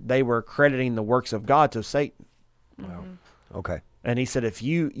that they were crediting the works of God to Satan. Wow. Okay. And he said, if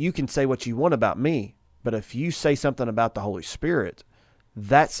you can say what you want about me, but if you say something about the Holy Spirit,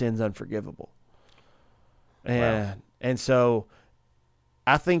 that sin's unforgivable. And so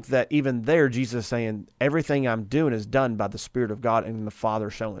I think that even there, Jesus is saying, everything I'm doing is done by the Spirit of God and the Father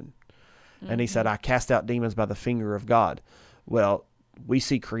showing. Mm-hmm. And he said, I cast out demons by the finger of God. Well, we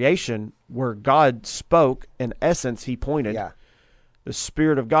see creation where God spoke. In essence, he pointed. Yeah. The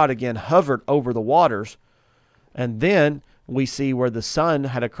Spirit of God again hovered over the waters. And then we see where the Son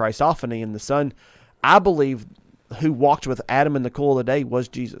had a Christophany. And the Son, I believe, who walked with Adam in the cool of the day was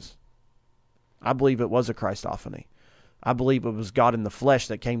Jesus. I believe it was a Christophany. I believe it was God in the flesh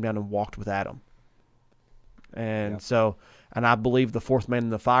that came down and walked with Adam. And and I believe the fourth man in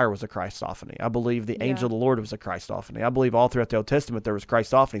the fire was a Christophany. I believe the angel of the Lord was a Christophany. I believe all throughout the Old Testament there was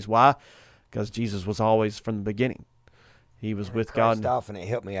Christophanies. Why? Because Jesus was always from the beginning. He was with God. Christophany,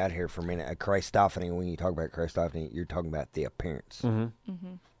 help me out here for a minute. A Christophany, when you talk about Christophany, you're talking about the appearance. Mm-hmm.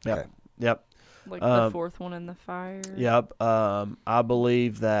 Mm-hmm. Yep. Okay. Yep. Like the fourth one in the fire. Yep. I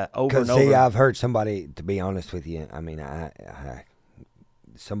believe that over and over. Because, see, I've heard somebody, to be honest with you, I mean,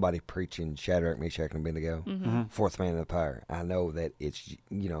 somebody preaching Shadrach, Meshach, and Abednego, fourth man in the fire. I know that it's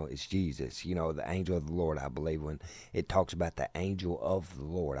Jesus, the angel of the Lord. I believe when it talks about the angel of the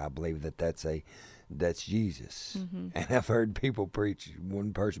Lord, I believe that's Jesus. Mm-hmm. And I've heard people preach,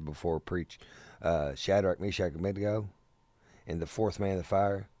 one person before preach Shadrach, Meshach, and Abednego, and the fourth man in the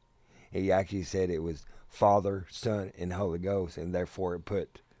fire. He actually said it was Father, Son, and Holy Ghost, and therefore it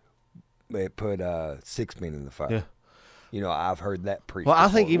put 6 men in the fire. Yeah. I've heard that preached. Well, I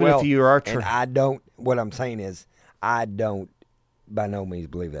think even if you are and I don't. What I'm saying is, I don't by no means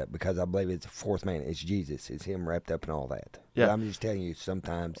believe that, because I believe it's a fourth man. It's Jesus. It's him wrapped up in all that. Yeah. But I'm just telling you,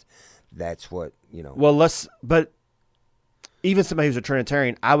 sometimes that's what. Well, but even somebody who's a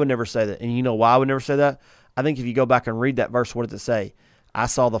Trinitarian, I would never say that. And you know why I would never say that? I think if you go back and read that verse, what did it say? I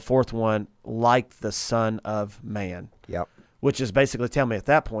saw the fourth one like the Son of Man. Yep. Which is basically telling me at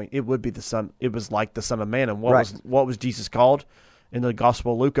that point it would be the Son. It was like the Son of Man. And what was Jesus called in the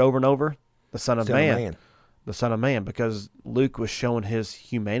Gospel of Luke over and over? The Son of Man. The Son of Man, because Luke was showing his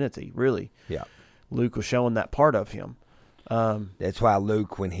humanity, really. Yeah. Luke was showing that part of him. That's why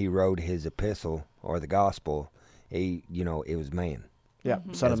Luke, when he wrote his epistle or the Gospel, it was man. Yeah,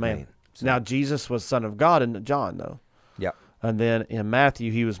 Son of Man. So. Now, Jesus was Son of God in John, though. Yeah. And then in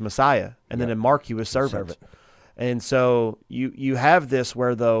Matthew, he was Messiah. And then in Mark, he was servant. And so you have this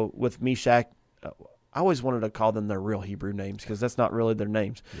where, though, with Meshach, I always wanted to call them their real Hebrew names because that's not really their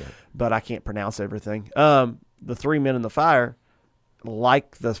names. Yeah. But I can't pronounce everything. The three men in the fire,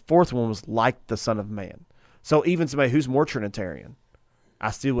 like the fourth one was like the Son of Man. So even somebody who's more Trinitarian,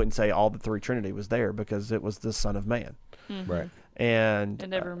 I still wouldn't say all the three Trinity was there because it was the Son of Man. Mm-hmm. Right. And it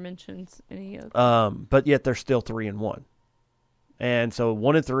never mentions any of but yet they're still 3 and 1. And so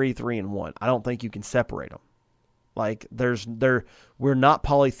 1 and 3, 3 and 1. I don't think you can separate them. Like we're not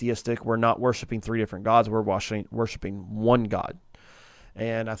polytheistic. We're not worshiping 3 different gods. We're worshiping one God.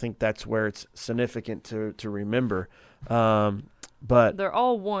 And I think that's where it's significant to remember. But they're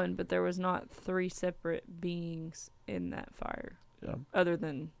all one, but there was not 3 separate beings in that fire. Yeah. Other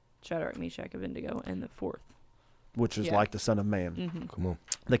than Shadrach, Meshach, Abednego, and the fourth. Which is like the Son of Man. Mm-hmm. Come on.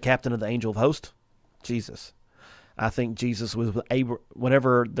 The captain of the angel of hosts, Jesus. I think Jesus was with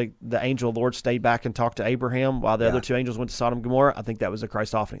whenever the angel of the Lord stayed back and talked to Abraham while the other 2 angels went to Sodom and Gomorrah. I think that was a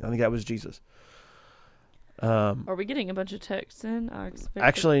Christophany. I think that was Jesus. Are we getting a bunch of texts in? I expect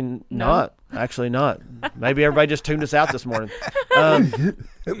Actually, not. Actually, not. Maybe everybody just tuned us out this morning.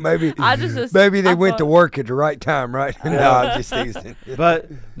 Maybe I they went to thought- work at the right time, right? No, I'm just teasing. But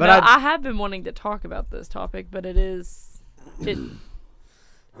No, I have been wanting to talk about this topic, but it.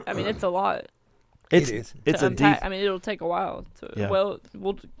 I mean, it's a lot. it's It is. it's to a unpack. deep. I mean, it'll take a while to. Yeah. Well,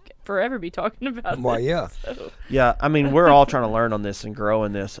 we'll forever be talking about. Well, this, yeah. so. Yeah, I mean, we're all trying to learn on this and grow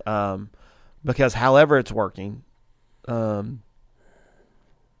in this, because however it's working, I don't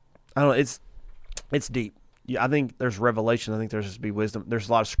know. It's deep. Yeah, I think there's revelation. I think there's just be wisdom. There's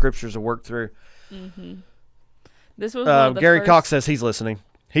a lot of scriptures to work through. Mm-hmm. This was one of the Gary first, Cox says he's listening.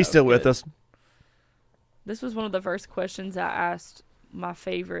 He's still with good. us. This was one of the first questions I asked my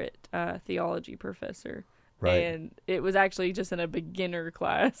favorite theology professor. Right. And it was actually just in a beginner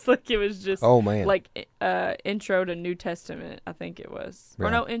class. Like, it was just Oh, man. like intro to New Testament, I think it was. Or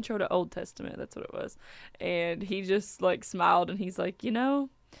Right. no, intro to Old Testament, that's what it was. And he just like smiled and he's like,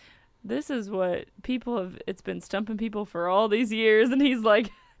 this is what it's been stumping people for all these years. And he's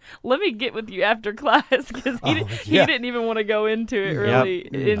like, let me get with you after class, because he didn't even want to go into it really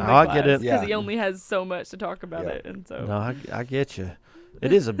in the I class, get it. because Yeah. he only has so much to talk about Yeah. it. And so No, I get you.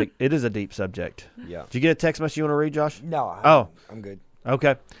 It is a deep subject. Yeah. Did you get a text message you want to read, Josh? No. Oh. I'm good.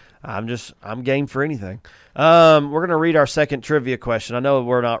 Okay. I'm game for anything. We're going to read our second trivia question. I know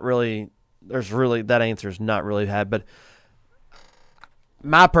we're not really, that answer is not really had, but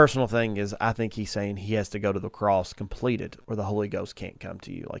my personal thing is I think he's saying he has to go to the cross completed, or the Holy Ghost can't come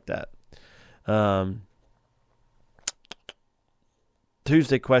to you like that.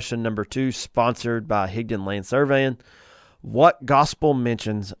 Tuesday question number 2, sponsored by Higdon Land Surveying. What gospel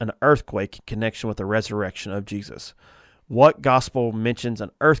mentions an earthquake in connection with the resurrection of Jesus? What gospel mentions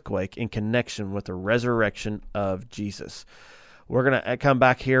an earthquake in connection with the resurrection of Jesus? We're going to come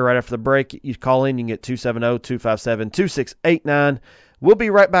back here right after the break. You call in, you can get 270-257-2689. We'll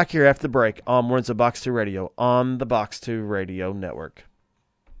be right back here after the break on Mornings of Box 2 Radio on the Box 2 Radio Network.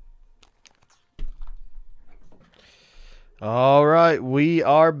 All right, we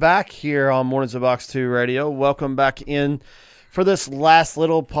are back here on Mornings of Box 2 Radio. Welcome back in for this last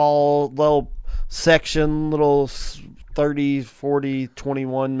little section, little 30, 40,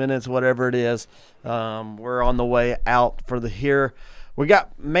 21 minutes, whatever it is. We're on the way out for the here. We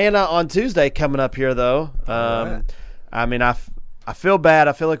got Manna on Tuesday coming up here, though. Right. I mean, I feel bad.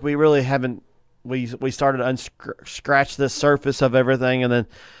 I feel like we really haven't. We started to scratch the surface of everything, and then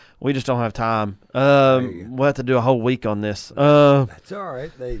we just don't have time. We'll have to do a whole week on this. That's all right.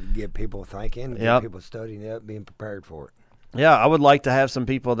 They get people thinking, get Yep. people studying up, being prepared for it. Yeah, I would like to have some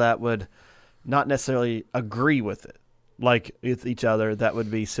people that would not necessarily agree with it, like with each other, that would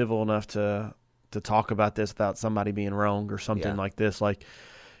be civil enough to talk about this without somebody being wrong or something like this. Like,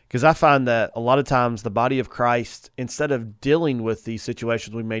 because I find that a lot of times the body of Christ, instead of dealing with these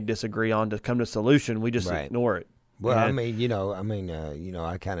situations we may disagree on to come to a solution, we just Right. ignore it. Well, And-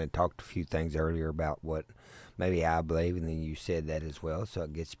 I kind of talked a few things earlier about what maybe I believe, and then you said that as well. So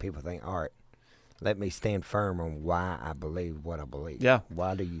it gets people thinking, all right, let me stand firm on why I believe what I believe. Yeah.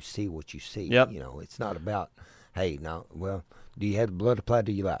 Why do you see what you see? Yep. It's not about, hey, no, well, do you have the blood applied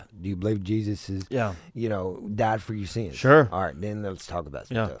to your life? Do you believe Jesus is, Yeah. died for your sins? Sure. All right, then let's talk about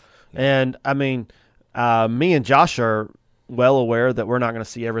some Yeah. stuff. And, I mean, me and Josh are well aware that we're not going to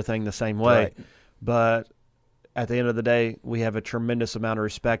see everything the same way. Right. But at the end of the day, we have a tremendous amount of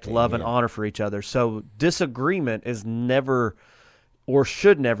respect, love, and Amen. honor for each other. So disagreement is never or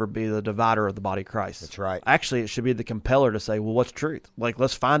should never be the divider of the body of Christ. That's right. Actually, it should be the compeller to say, well, what's truth? Like,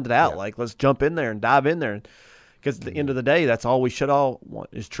 let's find it out. Yeah. Like, let's jump in there and dive in there. Because at the end of the day, that's all we should all want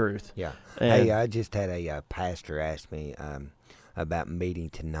is truth. Yeah. And- Hey, I just had a pastor ask me about meeting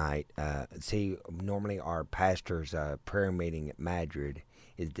tonight. Normally our pastor's prayer meeting at Madrid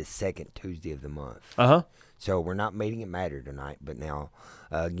is the second Tuesday of the month. Uh-huh. So we're not meeting at Madrid tonight, but now,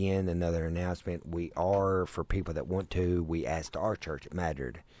 again, another announcement. We are, for people that want to, we asked our church at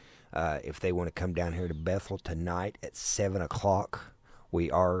Madrid if they want to come down here to Bethel tonight at 7 o'clock. We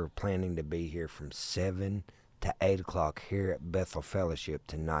are planning to be here from 7 to 8 o'clock here at Bethel Fellowship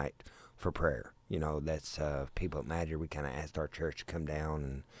tonight for prayer. That's people at Madrid. We kind of asked our church to come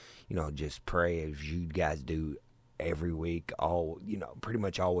down and, just pray as you guys do every week, pretty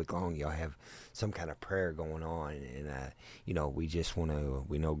much all week long. Y'all have some kind of prayer going on, and we just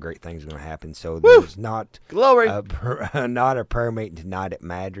we know great things are going to happen. So there's not Glory. not a prayer meeting tonight at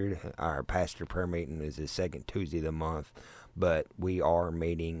Madrid. Our pastor prayer meeting is the second Tuesday of the month, but we are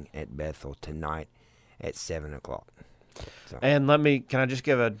meeting at Bethel tonight at 7 o'clock. So, And can I just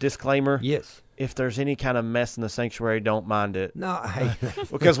give a disclaimer? yes, if there's any kind of mess in the sanctuary, don't mind it. No, hey,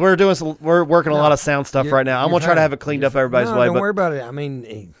 Because we're working a lot of sound stuff right now. I'm going to try to have it cleaned up everybody's way. Don't but worry about it. I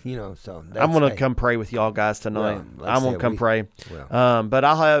mean, so that's, I'm going to come pray with y'all guys tonight. Well, like I I'm going to said, come pray. Well,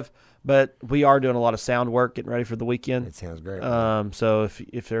 But we are doing a lot of sound work, getting ready for the weekend. it sounds great. So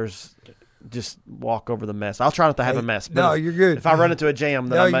if there's, just walk over the mess. I'll try not to have a mess. But No, you're good. if I run into a jam,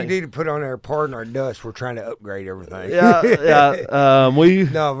 then No, I you might. need to put on our pardon our dust. We're trying to upgrade everything. Yeah.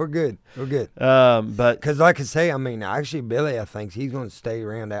 No, we're good. We're good. But Because, like I say, I mean, actually, Billy, I think he's going to stay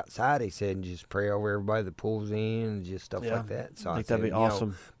around outside. He said, and just pray over everybody that pulls in and just stuff Yeah. like that. So I think said, that'd be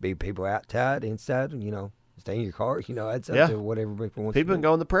awesome. Be people outside, inside, stay in your car. That's up Yeah. to whatever people want. people to can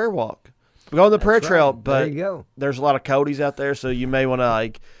go on the prayer walk, go on the prayer That's trail. right. But there you go. there's a lot of Codys out there, so you may want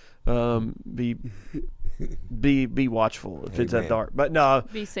to be watchful if it's that Amen. dark. But no,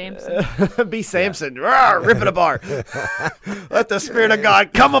 Be Samson. be Samson, Rawr, rip it apart. Let the Spirit of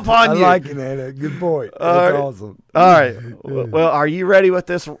God come upon I you. like it, Anna. Good point. That's awesome. All right. Well, are you ready with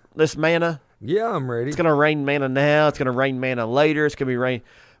this manna? Yeah, I'm ready. It's gonna rain manna now. It's gonna rain manna later. It's gonna be rain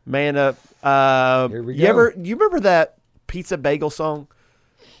manna. Here we go. You remember that pizza bagel song?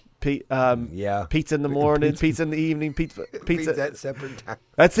 Yeah. Pizza in the morning, pizza in the evening, pizza. at separate time.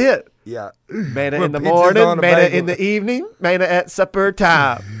 That's it. Yeah. Manna When in the pizza's morning, on a manna bagel. in the evening, manna at supper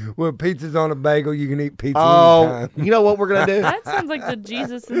time. When pizza's on a bagel, you can eat pizza Oh, anytime. you know what we're gonna do? That sounds like the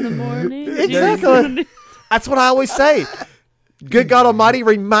Jesus in the morning. Exactly. That's what I always say. Good God Almighty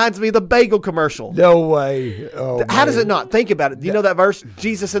reminds me of the bagel commercial. No way. Oh, How does man. it not? Think about it. Do you know that verse?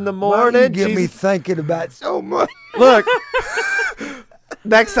 Jesus in the Why do morning. you get me Jesus. thinking about so much? Look.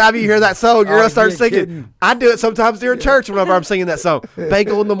 Next time you hear that song, you're Oh, gonna start you're singing. kidding. I do it sometimes during church whenever I'm singing that song.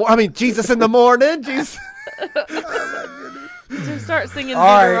 Bagel in the morning. I mean, Jesus in the morning. Jesus. Just start singing All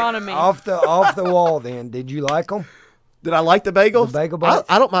right, Deuteronomy. off the wall. Then, did you like them? Did I like the bagels? The bagel bites?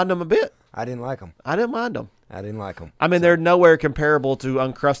 I don't mind them a bit. I didn't like them. I didn't mind them. I didn't like them. I mean, they're nowhere comparable to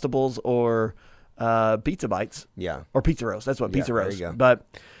Uncrustables or Pizza Bites Yeah. or Pizza Roast. That's what Yeah, Pizza there Roast. you go. But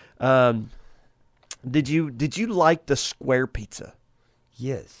did you like the square pizza?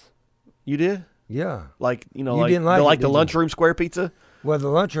 Yes. You did? Yeah. Like You like didn't like it, the did you? lunchroom square pizza? Well, the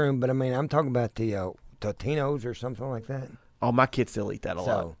lunchroom, but I mean, I'm talking about the Totino's or something like that. Oh, my kids still eat that a lot.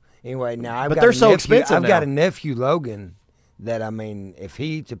 So anyway, now I've But got they're a so nephew, expensive I've got now. a nephew Logan that, I mean, if he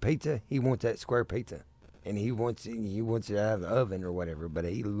eats a pizza, he wants that square pizza, and he wants it out of the oven or whatever. But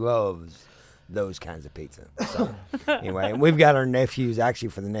he loves those kinds of pizza. So anyway, and we've got our nephews actually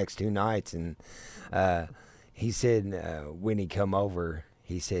for the next 2 nights, and he said when he come over,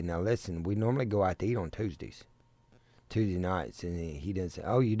 he said, "Now listen, we normally go out to eat on Tuesday nights," and he didn't say,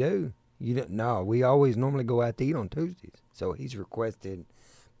 "Oh, you do." You don't? No, we always normally go out to eat on Tuesdays. So he's requested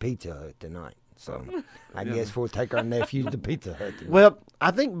Pizza Hut tonight. So I guess we'll take our nephews to Pizza Hut tonight. Well,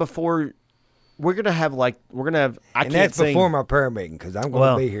 I think before we're gonna have I and can't that's sing. before my prayer meeting because I'm going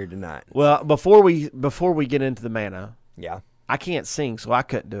Well, to be here tonight. Well, before we get into the manna, Yeah. I can't sing, so I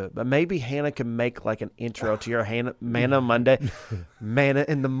couldn't do it. But maybe Hannah can make like an intro to your Manna Monday. Manna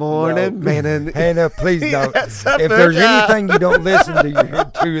in the morning, No. manna in the Hannah, please don't. Yes, If I there's forgot. anything you don't listen to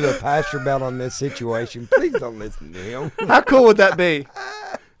the pastor about on this situation, please don't listen to him. How cool would that be?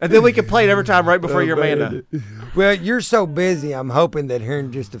 And then we can play it every time right before your manna. Well, you're so busy. I'm hoping that here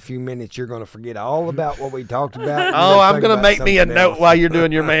in just a few minutes you're going to forget all about what we talked about. Oh, I'm going gonna to make me a note while you're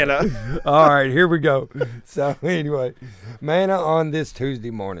doing your manna. All right, here we go. So anyway, manna on this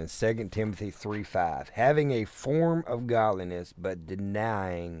Tuesday morning, 2 Timothy 3:5, having a form of godliness but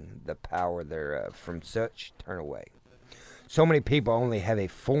denying the power thereof. From such turn away. So many people only have a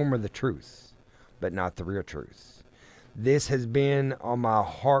form of the truth, but not the real truth. This has been on my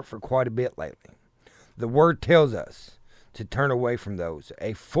heart for quite a bit lately. The word tells us to turn away from those.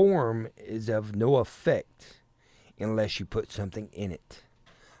 A form is of no effect unless you put something in it.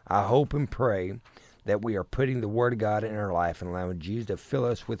 I hope and pray that we are putting the Word of God in our life and allowing Jesus to fill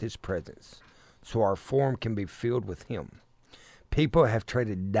us with His presence so our form can be filled with Him. People have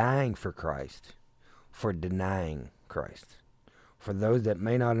traded dying for Christ for denying Christ. For those that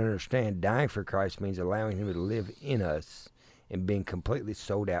may not understand, dying for Christ means allowing Him to live in us and being completely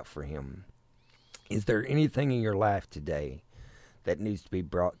sold out for Him. Is there anything in your life today that needs to be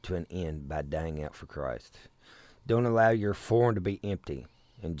brought to an end by dying out for Christ? Don't allow your form to be empty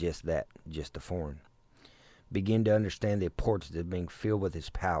and just a form. Begin to understand the importance of being filled with His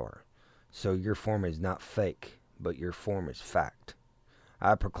power. So your form is not fake, but your form is fact.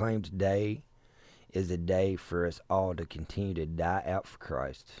 I proclaim today is a day for us all to continue to die out for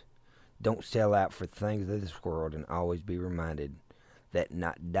Christ. Don't sell out for things of this world, and always be reminded that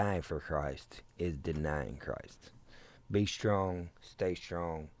not dying for Christ is denying Christ. Be strong, stay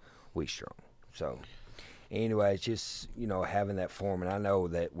strong, we strong. So anyway, it's just, having that form. And I know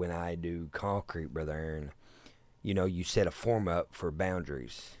that when I do concrete, Brother Aaron, you set a form up for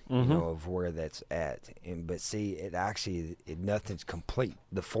boundaries, of where that's at. But see, nothing's complete.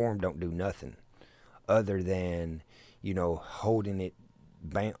 The form don't do nothing other than, holding it.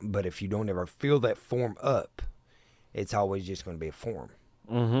 But if you don't ever fill that form up, it's always just going to be a form.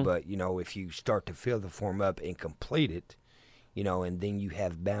 But, if you start to fill the form up and complete it, and then you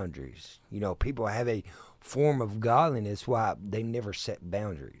have boundaries. People have a form of godliness why they never set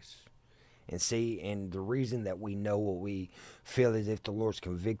boundaries. And the reason that we know what we feel as if the Lord's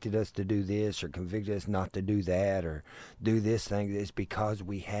convicted us to do this or convicted us not to do that or do this thing is because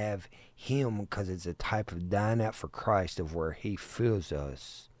we have Him, because it's a type of dying out for Christ of where He fills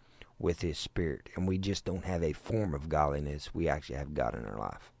us with His Spirit. And we just don't have a form of godliness. We actually have God in our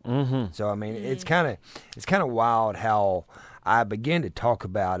life. So, I mean, it's kind of wild how I begin to talk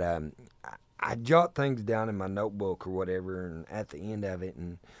about, I jot things down in my notebook or whatever, and at the end of it,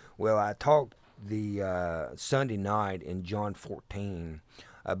 I talked the Sunday night in John 14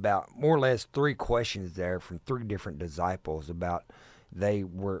 about more or less 3 questions there from 3 different disciples about they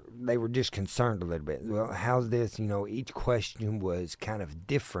were just concerned a little bit. Well, how's this? Each question was kind of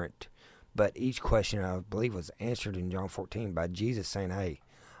different, but each question I believe was answered in John 14 by Jesus saying, "Hey,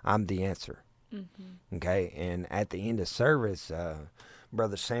 I'm the answer." Okay, and at the end of service,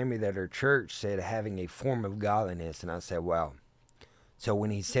 Brother Sammy at our church said having a form of godliness, and I said, wow. So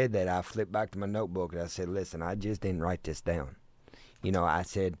when he said that, I flipped back to my notebook and I said, listen, I just didn't write this down. I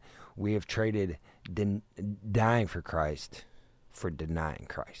said, we have traded dying for Christ for denying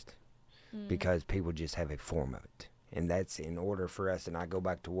Christ because people just have a form of it. And that's in order for us, and I go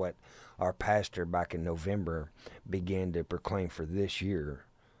back to what our pastor back in November began to proclaim for this year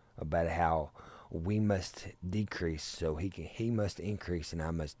about how we must decrease so he must increase and I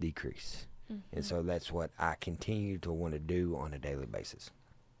must decrease. And so that's what I continue to want to do on a daily basis.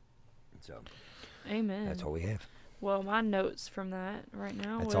 So, amen. That's what we have. Well, my notes from that right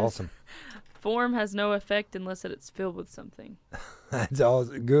now That's was, awesome. Form has no effect unless it's filled with something. That's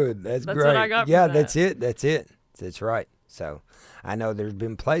awesome. Good. That's great. What I got from that. That's it. That's right. So, I know there's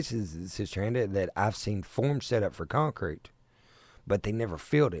been places, Sister Anna, that I've seen forms set up for concrete, but they never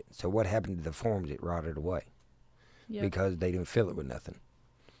filled it. So what happened to the forms? It rotted away because they didn't fill it with nothing.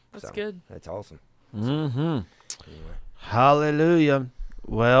 That's good. That's awesome. Anyway. Hallelujah.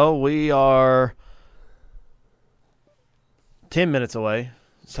 Well, we are 10 minutes away.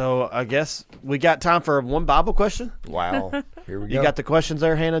 So I guess we got time for one Bible question. Wow. Here we go. You got the questions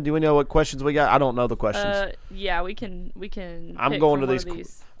there, Hannah? Do we know what questions we got? I don't know the questions. Yeah, we can. I'm going to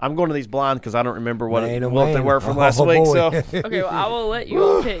these. I'm going to these blind because I don't remember what they were from last week. Boy. So okay, well, I will let you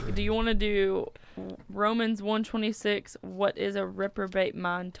all pick. Do you want to do Romans 1:26? What is a reprobate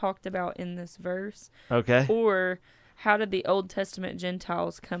mind talked about in this verse? Okay. Or how did the Old Testament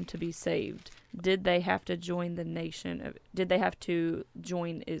Gentiles come to be saved? Did they have to join the nation? Did they have to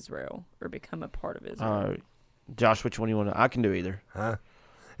join Israel or become a part of Israel? Josh, which one do you want to? I can do either. Huh?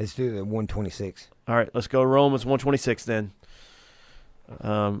 Let's do the 126. All right, let's go Romans 1:26 then.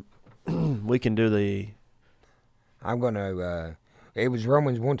 We can do the. I'm going to. It was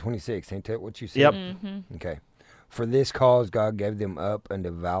Romans 1:26. Ain't that what you said? Yep. Mm-hmm. Okay. For this cause God gave them up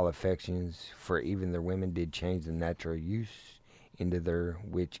unto vile affections, for even their women did change the natural use into their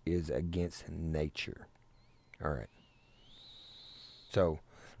which is against nature. All right. So,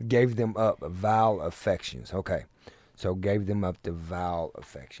 gave them up vile affections. Okay. So, gave them up to vile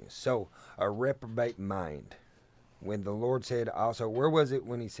affections. So, a reprobate mind. When the Lord said also, where was it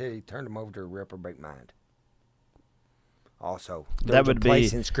when he said he turned them over to a reprobate mind? Also, that would be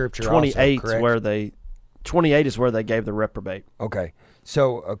in Scripture 28 also, where they 28 is where they gave the reprobate. Okay.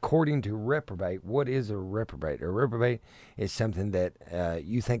 So, according to reprobate, what is a reprobate? A reprobate is something that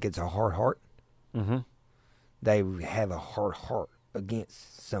you think it's a hard heart. Mm-hmm. They have a hard heart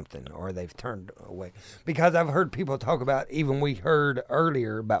against something, or they've turned away. Because I've heard people talk about, even we heard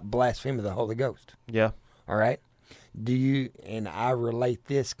earlier about blasphemy of the Holy Ghost. Yeah. All right. And I relate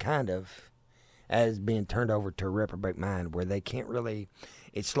this kind of as being turned over to a reprobate mind, where they can't really,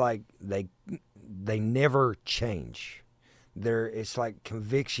 it's like they never change. It's like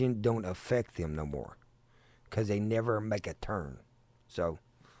conviction don't affect them no more because they never make a turn. So,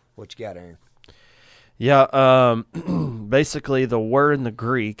 what you got, Aaron? Yeah, basically the word in the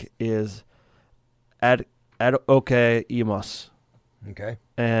Greek is adokeimas. Okay.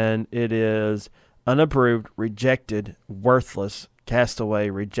 And it is unapproved, rejected, worthless, cast away,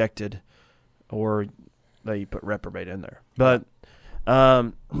 rejected, or you put reprobate in there. But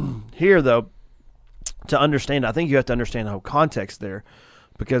here, though, to understand, I think you have to understand the whole context there,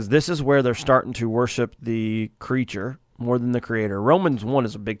 because this is where they're starting to worship the creature more than the creator. Romans 1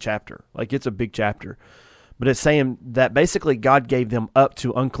 is a big chapter. Like, it's a big chapter. But it's saying that basically God gave them up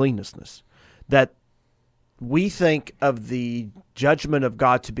to uncleanness. That we think of the judgment of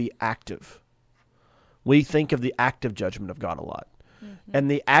God to be active. We think of the active judgment of God a lot. And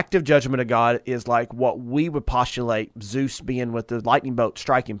the active judgment of God is like what we would postulate Zeus being with the lightning bolt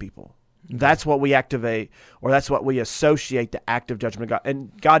striking people. That's what we activate, or that's what we associate the active judgment of God.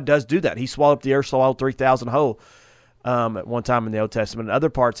 And God does do that. He swallowed up the earth, swallowed 3,000 whole at one time in the Old Testament. In other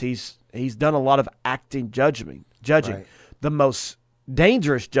parts, he's done a lot of acting judging. Right. The most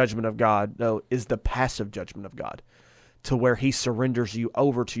dangerous judgment of God, though, is the passive judgment of God, to where he surrenders you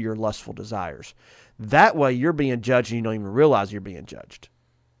over to your lustful desires. That way, you're being judged and you don't even realize you're being judged.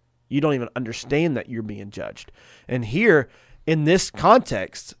 You don't even understand that you're being judged. And here, in this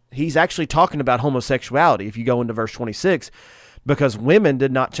context, he's actually talking about homosexuality. If you go into verse 26, because women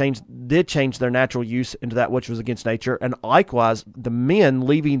did change their natural use into that which was against nature, and likewise the men,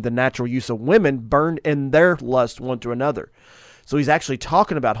 leaving the natural use of women, burned in their lust one to another. So he's actually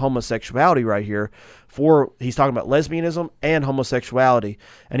talking about homosexuality right here. He's talking about lesbianism and homosexuality,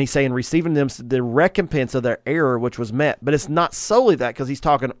 and he's saying receiving them the recompense of their error which was met. But it's not solely that, because he's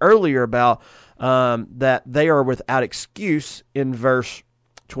talking earlier about that they are without excuse in verse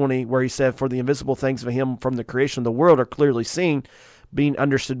 20, where he said, "For the invisible things of him from the creation of the world are clearly seen, being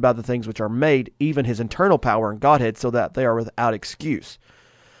understood by the things which are made, even his internal power and Godhead, so that they are without excuse.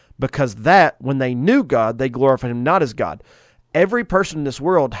 Because that, when they knew God, they glorified him not as God." Every person in this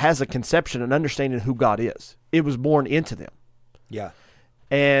world has a conception and understanding of who God is. It was born into them. Yeah.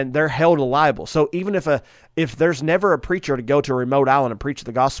 And they're held liable. So even if there's never a preacher to go to a remote island and preach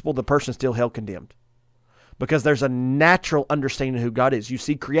the gospel, the person's still held condemned. Because there's a natural understanding of who God is. You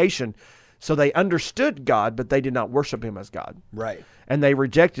see creation, so they understood God, but they did not worship him as God. Right. And they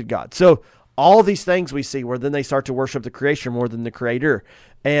rejected God. So all these things we see where then they start to worship the creation more than the creator.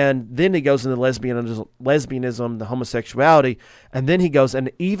 And then he goes into lesbianism, the homosexuality, and then he goes,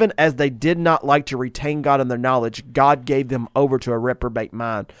 and even as they did not like to retain God in their knowledge, God gave them over to a reprobate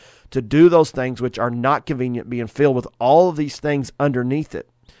mind to do those things which are not convenient, being filled with all of these things underneath it,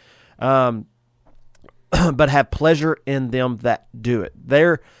 but have pleasure in them that do it.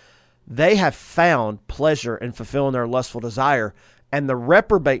 They have found pleasure in fulfilling their lustful desire, and the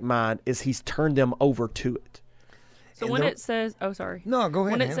reprobate mind is he's turned them over to it. So when it says, oh, sorry. No, go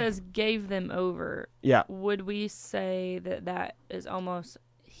ahead. When it says gave them over, Yeah. would we say that is almost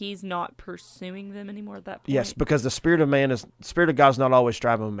he's not pursuing them anymore at that point? Yes, because the spirit of God is not always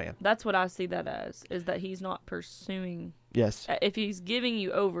striving with man. That's what I see that as, is that he's not pursuing. Yes. If he's giving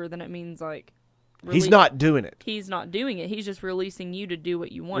you over, then it means like He's not doing it. He's not doing it. He's just releasing you to do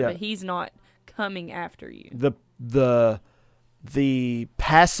what you want, Yeah. but he's not coming after you. The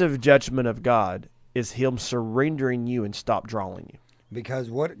passive judgment of God is him surrendering you and stop drawing you. Because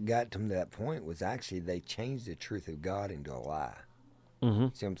what got them to that point was actually they changed the truth of God into a lie. Mm-hmm.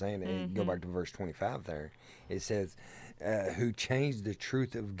 See what I'm saying? And go back to verse 25 there. It says, who changed the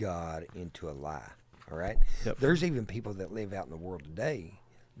truth of God into a lie. All right? Yep. There's even people that live out in the world today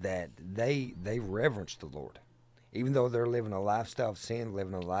that they reverence the Lord. Even though they're living a lifestyle of sin,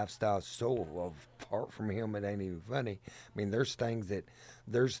 living a lifestyle so apart from him, it ain't even funny. I mean, there's things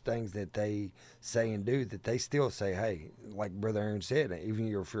that they say and do that they still say, hey, like Brother Aaron said,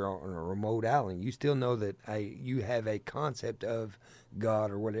 even if you're on a remote island, you still know that you have a concept of God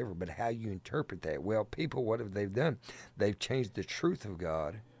or whatever, but how you interpret that. Well, people, what have they done? They've changed the truth of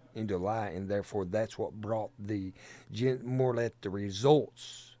God into a lie, and therefore that's what brought more or less the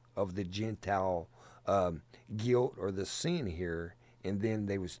results of the Gentile guilt or the sin here, and then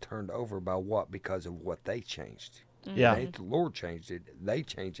they was turned over by what? Because of what they changed. Yeah. The Lord changed it. They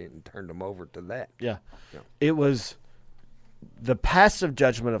changed it and turned them over to that. Yeah. Yeah. It was the passive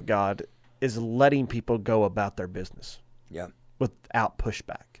judgment of God is letting people go about their business Yeah. without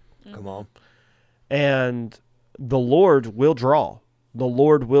pushback. Come on. And the Lord will draw. The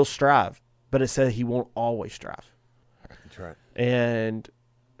Lord will strive. But it said he won't always strive. That's right. And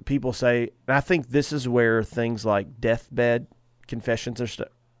people say, and I think this is where things like deathbed confessions are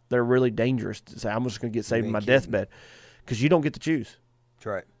they're really dangerous to say, I'm just going to get saved in my deathbed, because you don't get to choose. That's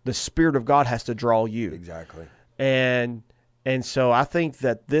right. The Spirit of God has to draw you. Exactly. And so I think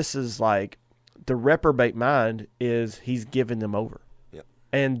that this is like the reprobate mind is he's giving them over. Yep.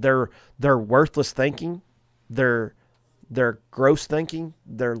 And their worthless thinking, their gross thinking,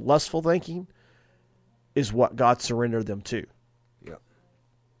 their lustful thinking is what God surrendered them to. Yep.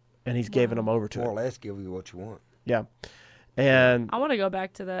 And he's giving them over to More it. or less give you what you want. Yeah. And I want to go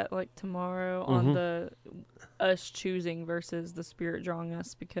back to that like tomorrow on the us choosing versus the Spirit drawing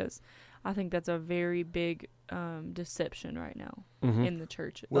us, because I think that's a very big deception right now in the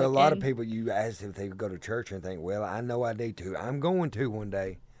church. Well, Like, a lot of and- people, you ask if they go to church and think, well, I know I need to. I'm going to one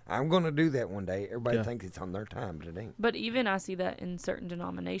day. I'm going to do that one day. Everybody Yeah. thinks it's on their time, but it ain't. But even I see that in certain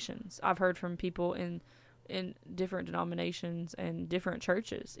denominations. I've heard from people in different denominations and different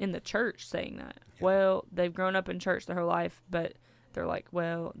churches in the church saying that. Yeah. Well, they've grown up in church their whole life, but they're like,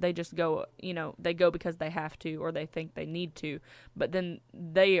 well, they just go, they go because they have to or they think they need to. But then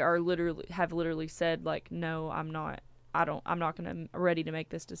they have literally said like, no, I'm not ready to make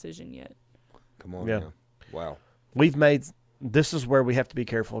this decision yet. Come on Yeah. now. Wow. this is where we have to be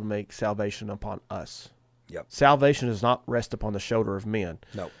careful to make salvation upon us. Yep. Salvation does not rest upon the shoulder of men.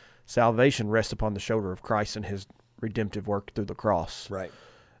 No. Salvation rests upon the shoulder of Christ and his redemptive work through the cross. Right.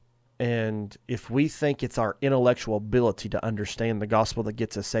 And if we think it's our intellectual ability to understand the gospel that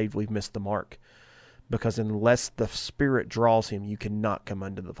gets us saved, we've missed the mark. Because unless the Spirit draws him, you cannot come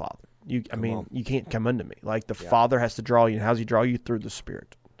unto the Father. You can't come unto me. Like the Father has to draw you. How does he draw you? Through the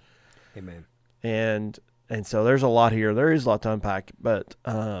Spirit. Amen. And so there's a lot here. There is a lot to unpack. But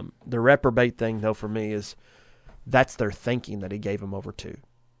the reprobate thing, though, for me is that's their thinking that he gave them over to.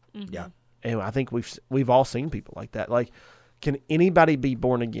 Mm-hmm. Yeah. And I think we've all seen people like that. Like, can anybody be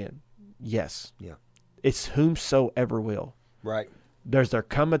born again? Yes. Yeah. It's whomsoever will. Right. Does there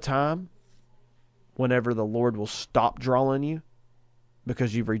come a time whenever the Lord will stop drawing you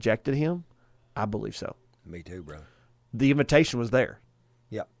because you've rejected him? I believe so. Me too, brother. The invitation was there.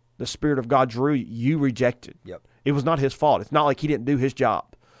 Yep. The Spirit of God drew you. You rejected. Yep. It was not his fault. It's not like he didn't do his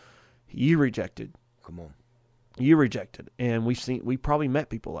job. You rejected. Come on. You rejected. And we probably met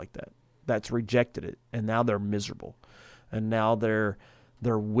people like that. That's rejected it. And now they're miserable. And now they're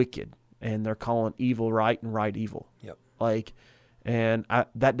wicked. And they're calling evil right and right evil. Yep.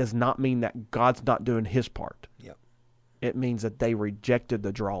 That does not mean that God's not doing his part. Yep. It means that they rejected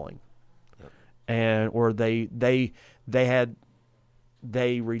the drawing. Yep. Or they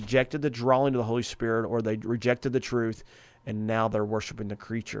rejected the drawing of the Holy Spirit, or they rejected the truth, and now they're worshiping the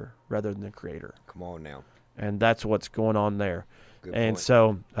creature rather than the Creator. Come on now. And that's what's going on there. Good And point.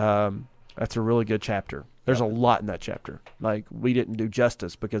 so that's a really good chapter. There's a lot in that chapter. Like, we didn't do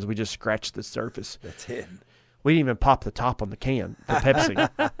justice because we just scratched the surface. That's it. We didn't even pop the top on the can, the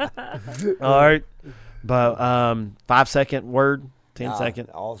Pepsi. All right. But 5-second word, 10-second.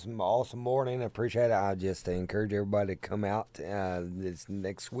 Awesome morning. I appreciate it. I just encourage everybody to come out this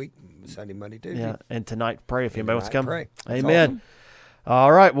next week, Sunday, Monday, Tuesday. Yeah, and tonight pray if anybody wants to come. Pray. That's Amen. awesome.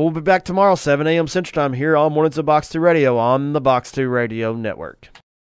 All right, we'll be back tomorrow, 7 a.m. Central Time here on Mornings of Box 2 Radio on the Box 2 Radio Network.